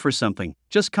to leave for something.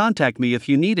 Just contact me if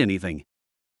you need anything.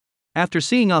 After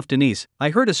seeing off Denise,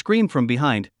 I heard a scream from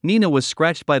behind. Nina was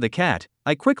scratched by the cat.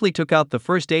 I quickly took out the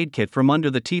first aid kit from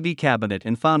under the TV cabinet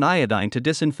and found iodine to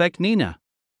disinfect Nina.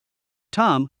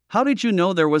 Tom, how did you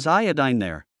know there was iodine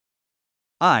there?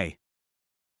 I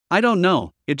don't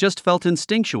know, it just felt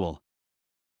instinctual.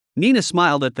 Nina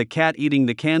smiled at the cat eating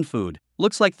the canned food.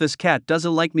 Looks like this cat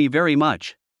doesn't like me very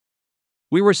much.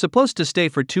 We were supposed to stay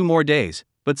for 2 more days,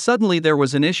 but suddenly there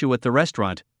was an issue at the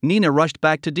restaurant. Nina rushed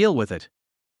back to deal with it.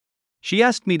 She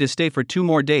asked me to stay for 2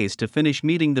 more days to finish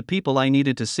meeting the people I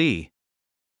needed to see.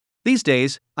 These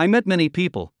days, I met many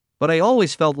people, but I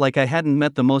always felt like I hadn't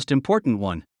met the most important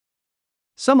one.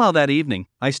 Somehow that evening,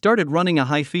 I started running a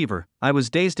high fever. I was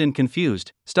dazed and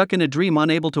confused, stuck in a dream,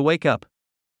 unable to wake up.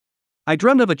 I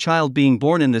dreamt of a child being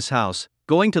born in this house,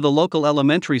 going to the local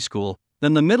elementary school,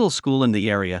 then the middle school in the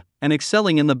area, and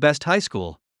excelling in the best high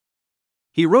school.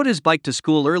 He rode his bike to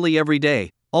school early every day,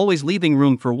 always leaving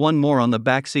room for one more on the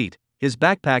back seat. His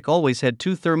backpack always had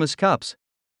 2 thermos cups.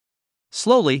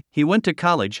 Slowly, he went to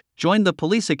college, joined the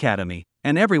police academy,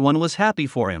 and everyone was happy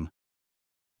for him.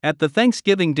 At the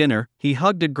Thanksgiving dinner, he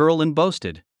hugged a girl and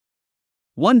boasted,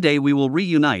 "One day we will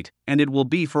reunite, and it will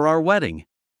be for our wedding."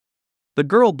 The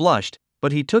girl blushed,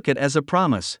 but he took it as a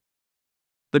promise.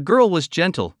 The girl was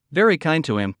gentle, very kind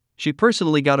to him. She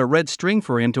personally got a red string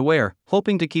for him to wear,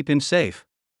 hoping to keep him safe.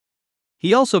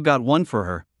 He also got one for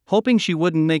her, hoping she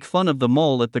wouldn't make fun of the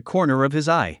mole at the corner of his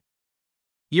eye.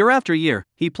 Year after year,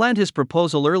 he planned his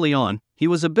proposal early on. He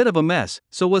was a bit of a mess,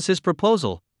 so was his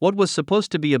proposal. What was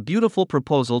supposed to be a beautiful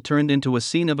proposal turned into a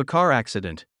scene of a car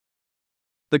accident.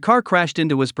 The car crashed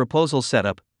into his proposal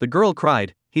setup. The girl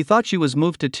cried. He thought she was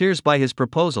moved to tears by his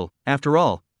proposal. After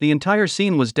all, the entire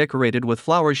scene was decorated with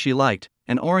flowers she liked,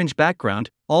 an orange background,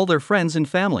 all their friends and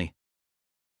family.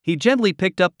 He gently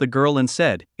picked up the girl and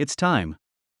said, "It's time."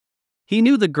 He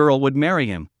knew the girl would marry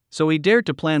him, so he dared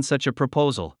to plan such a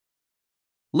proposal.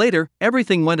 Later,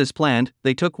 everything went as planned.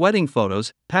 They took wedding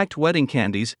photos, packed wedding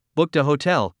candies, booked a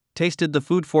hotel, tasted the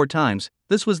food 4 times.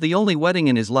 This was the only wedding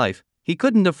in his life. He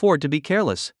couldn't afford to be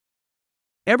careless.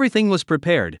 Everything was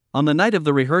prepared. On the night of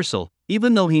the rehearsal,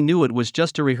 even though he knew it was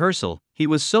just a rehearsal, he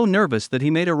was so nervous that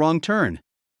he made a wrong turn.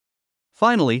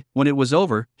 Finally, when it was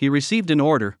over, he received an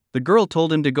order. The girl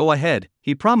told him to go ahead.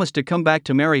 He promised to come back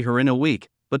to marry her in a week,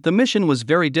 but the mission was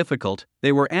very difficult.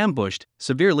 They were ambushed,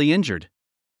 severely injured.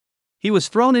 He was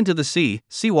thrown into the sea.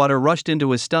 Seawater rushed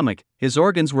into his stomach. His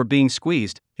organs were being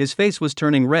squeezed. His face was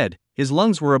turning red. His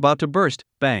lungs were about to burst.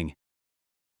 Bang.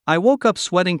 I woke up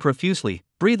sweating profusely,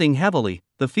 breathing heavily.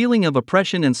 The feeling of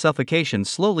oppression and suffocation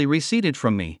slowly receded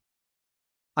from me.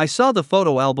 I saw the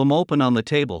photo album open on the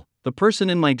table. The person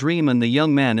in my dream and the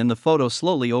young man in the photo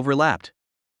slowly overlapped.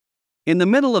 In the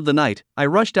middle of the night, I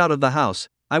rushed out of the house.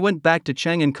 I went back to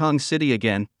Chang'an Kong City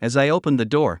again. As I opened the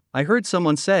door, I heard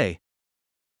someone say,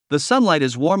 "The sunlight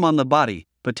is warm on the body.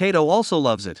 Potato also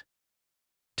loves it."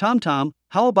 Tom,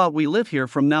 how about we live here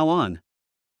from now on?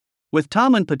 With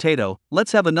Tom and Potato,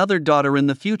 let's have another daughter in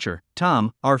the future.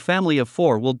 Tom, our family of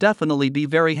 4 will definitely be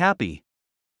very happy.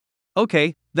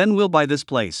 Okay, then we'll buy this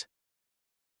place.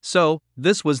 So,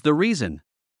 this was the reason.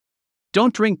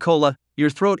 Don't drink cola, your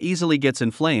throat easily gets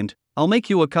inflamed. I'll make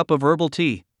you a cup of herbal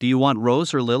tea. Do you want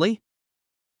rose or lily?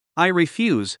 I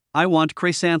refuse, I want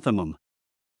chrysanthemum.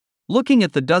 Looking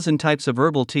at the dozen types of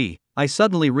herbal tea, I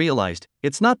suddenly realized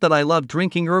it's not that I love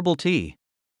drinking herbal tea.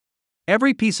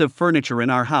 Every piece of furniture in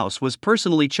our house was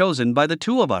personally chosen by the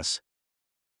 2 of us.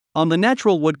 On the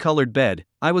natural wood-colored bed,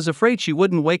 I was afraid she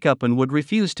wouldn't wake up and would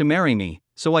refuse to marry me,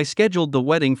 so I scheduled the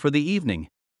wedding for the evening.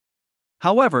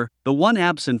 However, the one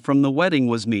absent from the wedding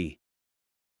was me.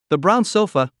 The brown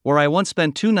sofa, where I once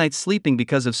spent 2 nights sleeping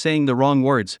because of saying the wrong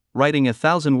words, writing a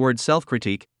 1,000-word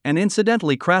self-critique, and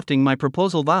incidentally crafting my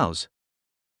proposal vows.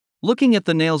 Looking at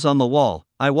the nails on the wall,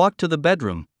 I walked to the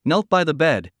bedroom, knelt by the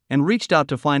bed, and reached out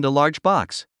to find a large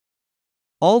box.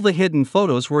 All the hidden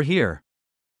photos were here.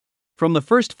 From the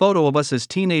first photo of us as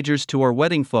teenagers to our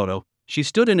wedding photo, she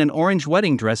stood in an orange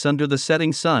wedding dress under the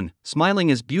setting sun,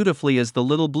 smiling as beautifully as the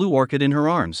little blue orchid in her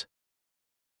arms.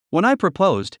 When I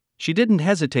proposed, she didn't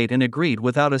hesitate and agreed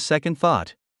without a second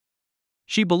thought.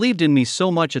 She believed in me so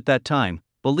much at that time,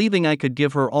 believing I could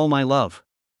give her all my love.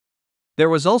 There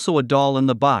was also a doll in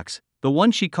the box, the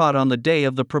one she caught on the day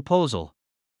of the proposal.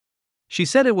 She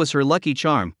said it was her lucky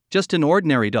charm, just an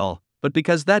ordinary doll, but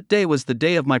because that day was the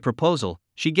day of my proposal,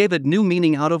 she gave it new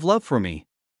meaning out of love for me.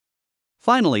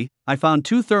 Finally, I found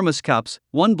 2 thermos cups,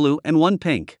 one blue and one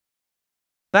pink.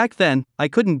 Back then, I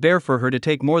couldn't bear for her to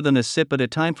take more than a sip at a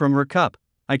time from her cup.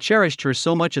 I cherished her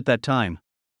so much at that time.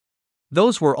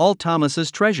 Those were all Thomas's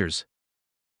treasures.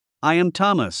 I am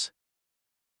Thomas.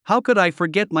 How could I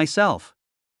forget myself?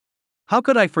 How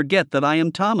could I forget that I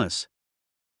am Thomas?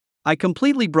 I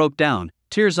completely broke down,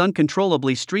 tears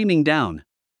uncontrollably streaming down.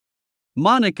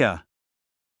 Monica!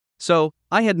 So,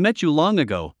 I had met you long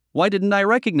ago, why didn't I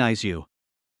recognize you?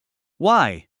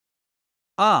 Why?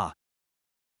 Ah!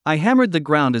 I hammered the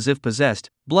ground as if possessed,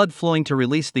 blood flowing to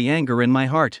release the anger in my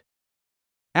heart.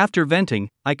 After venting,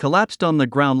 I collapsed on the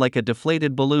ground like a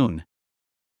deflated balloon.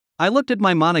 I looked at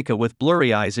my Monica with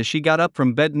blurry eyes as she got up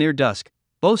from bed near dusk,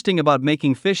 boasting about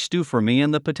making fish stew for me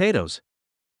and the potatoes.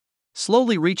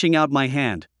 Slowly reaching out my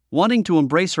hand, wanting to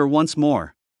embrace her once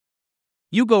more.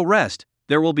 You go rest,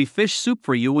 there will be fish soup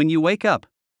for you when you wake up.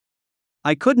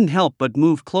 I couldn't help but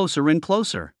move closer and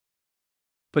closer.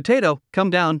 Potato, come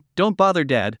down, don't bother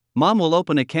Dad, Mom will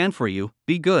open a can for you,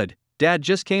 be good, Dad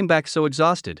just came back so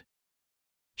exhausted.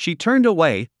 She turned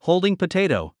away, holding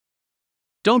Potato.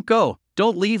 Don't go,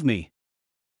 don't leave me.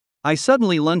 I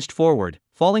suddenly lunged forward,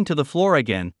 falling to the floor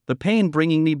again, the pain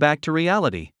bringing me back to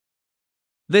reality.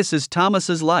 This is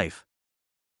Thomas's life.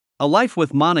 A life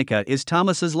with Monica is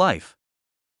Thomas's life.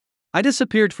 I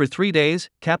disappeared for 3 days.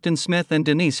 Captain Smith and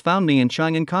Denise found me in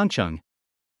Chang'an.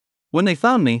 When they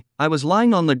found me, I was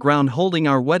lying on the ground holding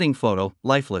our wedding photo,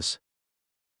 lifeless.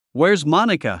 Where's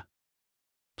Monica?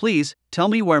 Please, tell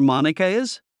me where Monica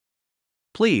is?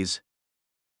 Please.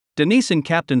 Denise and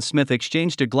Captain Smith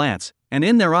exchanged a glance, and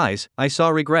in their eyes, I saw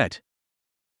regret.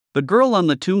 The girl on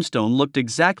the tombstone looked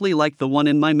exactly like the one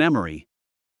in my memory.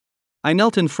 I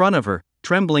knelt in front of her,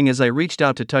 trembling as I reached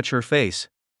out to touch her face.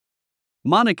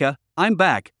 Monica, I'm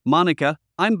back, Monica,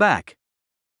 I'm back.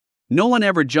 No one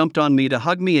ever jumped on me to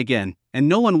hug me again, and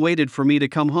no one waited for me to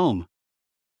come home.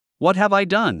 What have I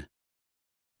done?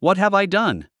 What have I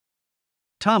done?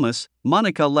 Thomas,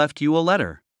 Monica left you a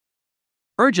letter.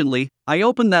 Urgently, I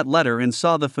opened that letter and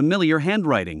saw the familiar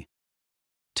handwriting.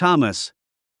 Thomas.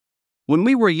 When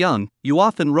we were young, you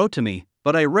often wrote to me,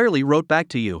 but I rarely wrote back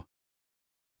to you.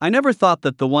 I never thought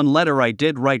that the one letter I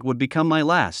did write would become my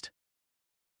last.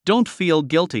 Don't feel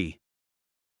guilty.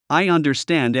 I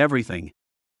understand everything.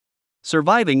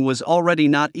 Surviving was already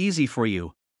not easy for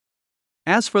you.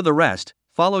 As for the rest,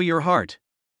 follow your heart.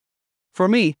 For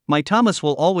me, my Thomas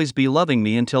will always be loving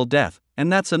me until death,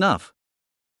 and that's enough.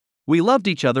 We loved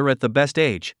each other at the best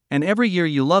age, and every year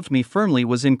you loved me firmly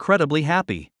was incredibly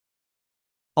happy.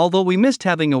 Although we missed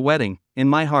having a wedding, in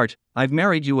my heart, I've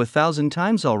married you 1,000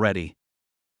 times already.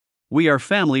 We are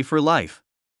family for life.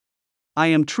 I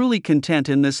am truly content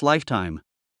in this lifetime.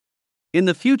 In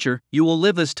the future, you will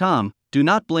live as Tom. Do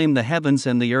not blame the heavens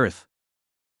and the earth.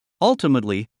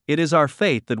 Ultimately, it is our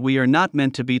fate that we are not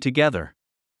meant to be together.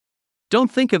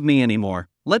 Don't think of me anymore,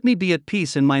 let me be at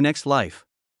peace in my next life.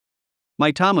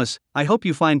 My Thomas, I hope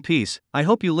you find peace, I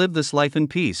hope you live this life in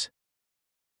peace.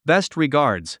 Best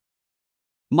regards.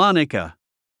 Monica.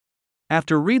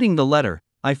 After reading the letter,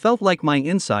 I felt like my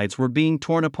insides were being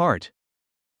torn apart.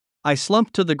 I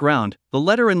slumped to the ground, the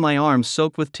letter in my arms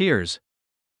soaked with tears.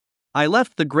 I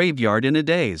left the graveyard in a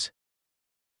daze.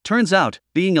 Turns out,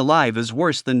 being alive is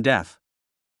worse than death.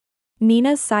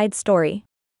 Nina's side story.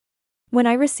 When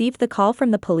I received the call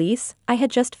from the police, I had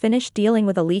just finished dealing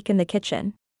with a leak in the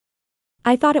kitchen.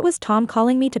 I thought it was Tom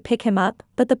calling me to pick him up,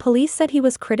 but the police said he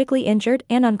was critically injured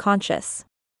and unconscious.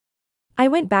 I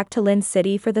went back to Lynn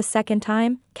City for the second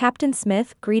time. Captain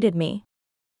Smith greeted me.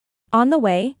 On the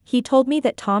way, he told me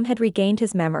that Tom had regained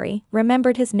his memory,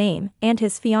 remembered his name, and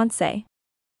his fiancée.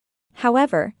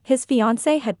 However, his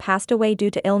fiancée had passed away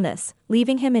due to illness,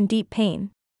 leaving him in deep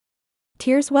pain.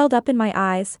 Tears welled up in my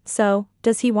eyes. So,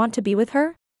 does he want to be with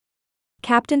her?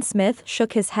 Captain Smith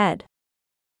shook his head.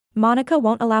 Monica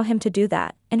won't allow him to do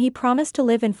that, and he promised to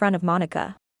live in front of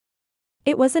Monica.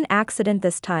 It was an accident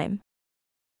this time.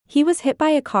 He was hit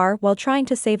by a car while trying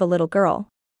to save a little girl.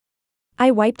 I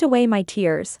wiped away my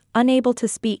tears, unable to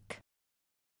speak.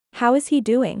 How is he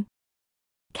doing?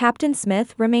 Captain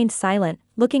Smith remained silent,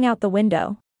 looking out the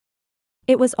window.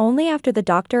 It was only after the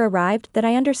doctor arrived that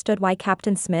I understood why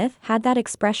Captain Smith had that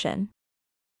expression.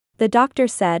 The doctor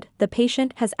said, "The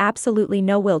patient has absolutely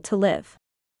no will to live.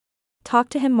 Talk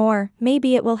to him more,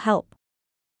 maybe it will help."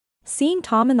 Seeing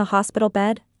Tom in the hospital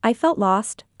bed, I felt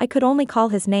lost. I could only call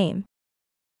his name.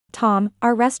 "Tom,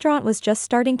 our restaurant was just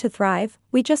starting to thrive,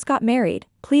 we just got married,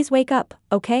 please wake up,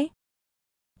 okay?"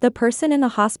 The person in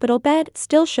the hospital bed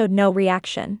still showed no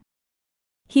reaction.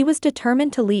 He was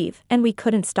determined to leave, and we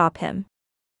couldn't stop him.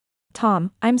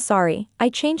 "Tom, I'm sorry, I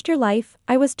changed your life,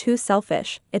 I was too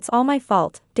selfish, it's all my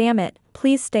fault, damn it,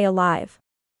 please stay alive."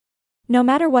 No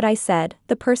matter what I said,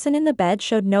 the person in the bed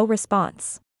showed no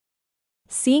response.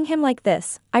 Seeing him like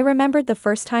this, I remembered the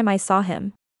first time I saw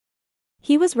him.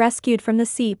 He was rescued from the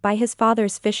sea by his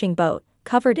father's fishing boat,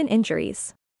 covered in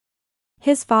injuries.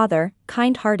 His father,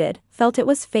 kind-hearted, felt it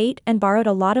was fate and borrowed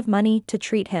a lot of money to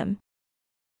treat him.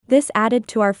 This added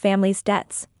to our family's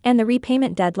debts, and the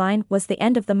repayment deadline was the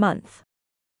end of the month.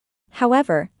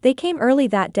 However, they came early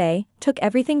that day, took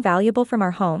everything valuable from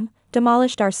our home,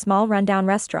 demolished our small rundown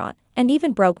restaurant, and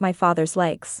even broke my father's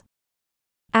legs.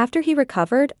 After he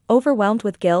recovered, overwhelmed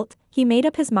with guilt, he made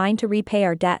up his mind to repay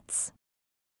our debts.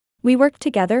 We worked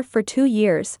together for 2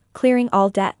 years, clearing all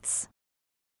debts.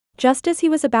 Just as he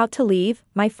was about to leave,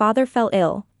 my father fell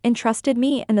ill, entrusted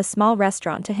me and the small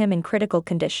restaurant to him in critical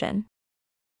condition.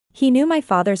 He knew my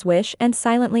father's wish and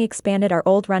silently expanded our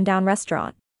old rundown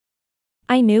restaurant.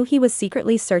 I knew he was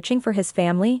secretly searching for his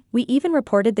family, we even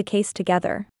reported the case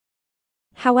together.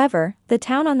 However, the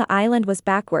town on the island was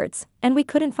backwards, and we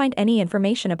couldn't find any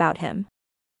information about him.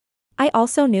 I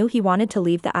also knew he wanted to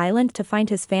leave the island to find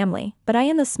his family, but I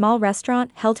and the small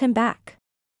restaurant held him back.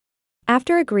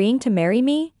 After agreeing to marry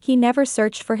me, he never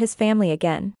searched for his family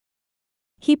again.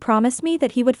 He promised me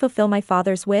that he would fulfill my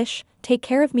father's wish, take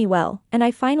care of me well, and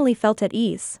I finally felt at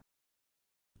ease.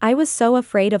 I was so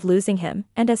afraid of losing him,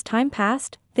 and as time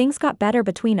passed, things got better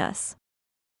between us.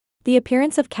 The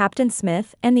appearance of Captain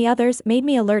Smith and the others made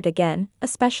me alert again,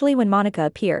 especially when Monica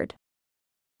appeared.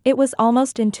 It was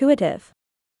almost intuitive.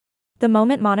 The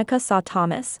moment Monica saw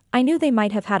Thomas, I knew they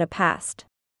might have had a past.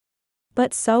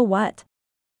 But so what?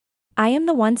 I am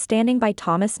the one standing by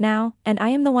Thomas now, and I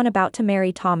am the one about to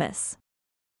marry Thomas.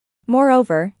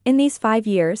 Moreover, in these 5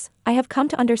 years, I have come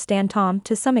to understand Tom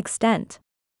to some extent.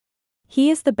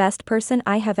 He is the best person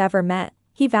I have ever met,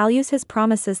 he values his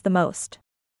promises the most.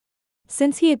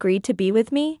 Since he agreed to be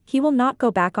with me, he will not go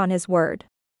back on his word.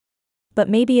 But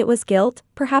maybe it was guilt,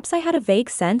 perhaps I had a vague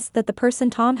sense that the person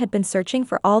Tom had been searching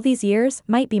for all these years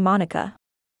might be Monica.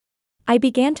 I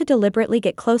began to deliberately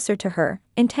get closer to her,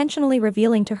 intentionally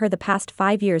revealing to her the past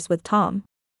 5 years with Tom.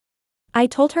 I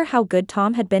told her how good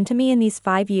Tom had been to me in these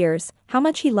 5 years, how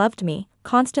much he loved me,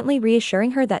 constantly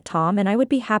reassuring her that Tom and I would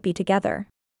be happy together.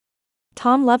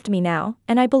 Tom loved me now,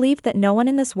 and I believed that no one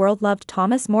in this world loved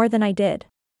Thomas more than I did.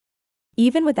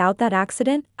 Even without that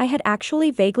accident, I had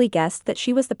actually vaguely guessed that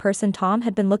she was the person Tom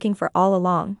had been looking for all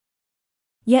along.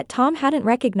 Yet Tom hadn't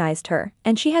recognized her,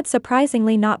 and she had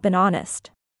surprisingly not been honest.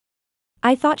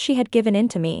 I thought she had given in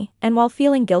to me, and while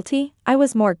feeling guilty, I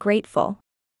was more grateful.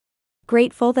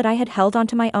 Grateful that I had held on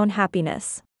to my own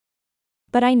happiness.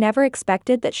 But I never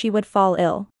expected that she would fall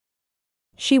ill.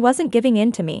 She wasn't giving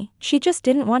in to me, she just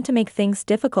didn't want to make things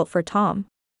difficult for Tom.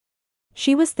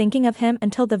 She was thinking of him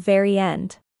until the very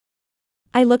end.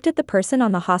 I looked at the person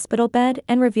on the hospital bed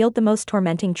and revealed the most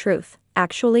tormenting truth.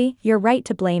 Actually, you're right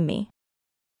to blame me.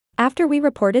 After we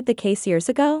reported the case years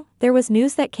ago, there was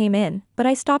news that came in, but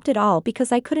I stopped it all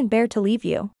because I couldn't bear to leave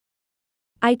you.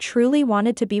 I truly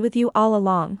wanted to be with you all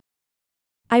along.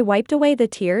 I wiped away the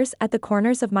tears at the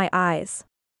corners of my eyes.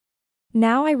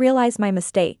 Now I realize my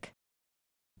mistake.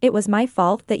 It was my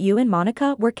fault that you and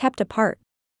Monica were kept apart.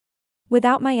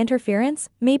 Without my interference,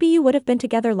 maybe you would have been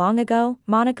together long ago,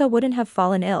 Monica wouldn't have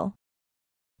fallen ill.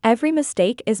 Every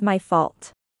mistake is my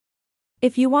fault.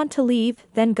 If you want to leave,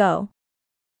 then go.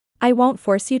 I won't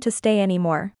force you to stay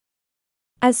anymore.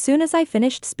 As soon as I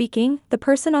finished speaking, the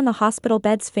person on the hospital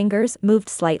bed's fingers moved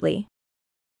slightly.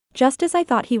 Just as I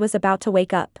thought he was about to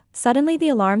wake up, suddenly the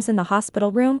alarms in the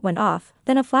hospital room went off,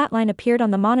 then a flat line appeared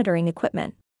on the monitoring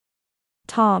equipment.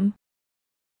 Tom.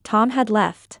 Tom had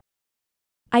left.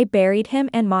 I buried him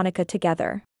and Monica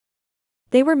together.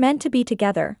 They were meant to be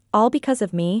together, all because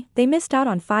of me. They missed out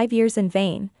on 5 years in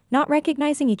vain, not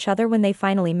recognizing each other when they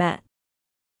finally met.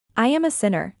 I am a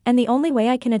sinner, and the only way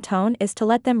I can atone is to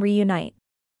let them reunite.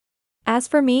 As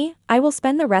for me, I will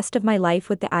spend the rest of my life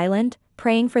with the island,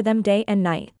 praying for them day and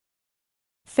night.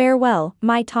 Farewell,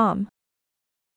 my Tom.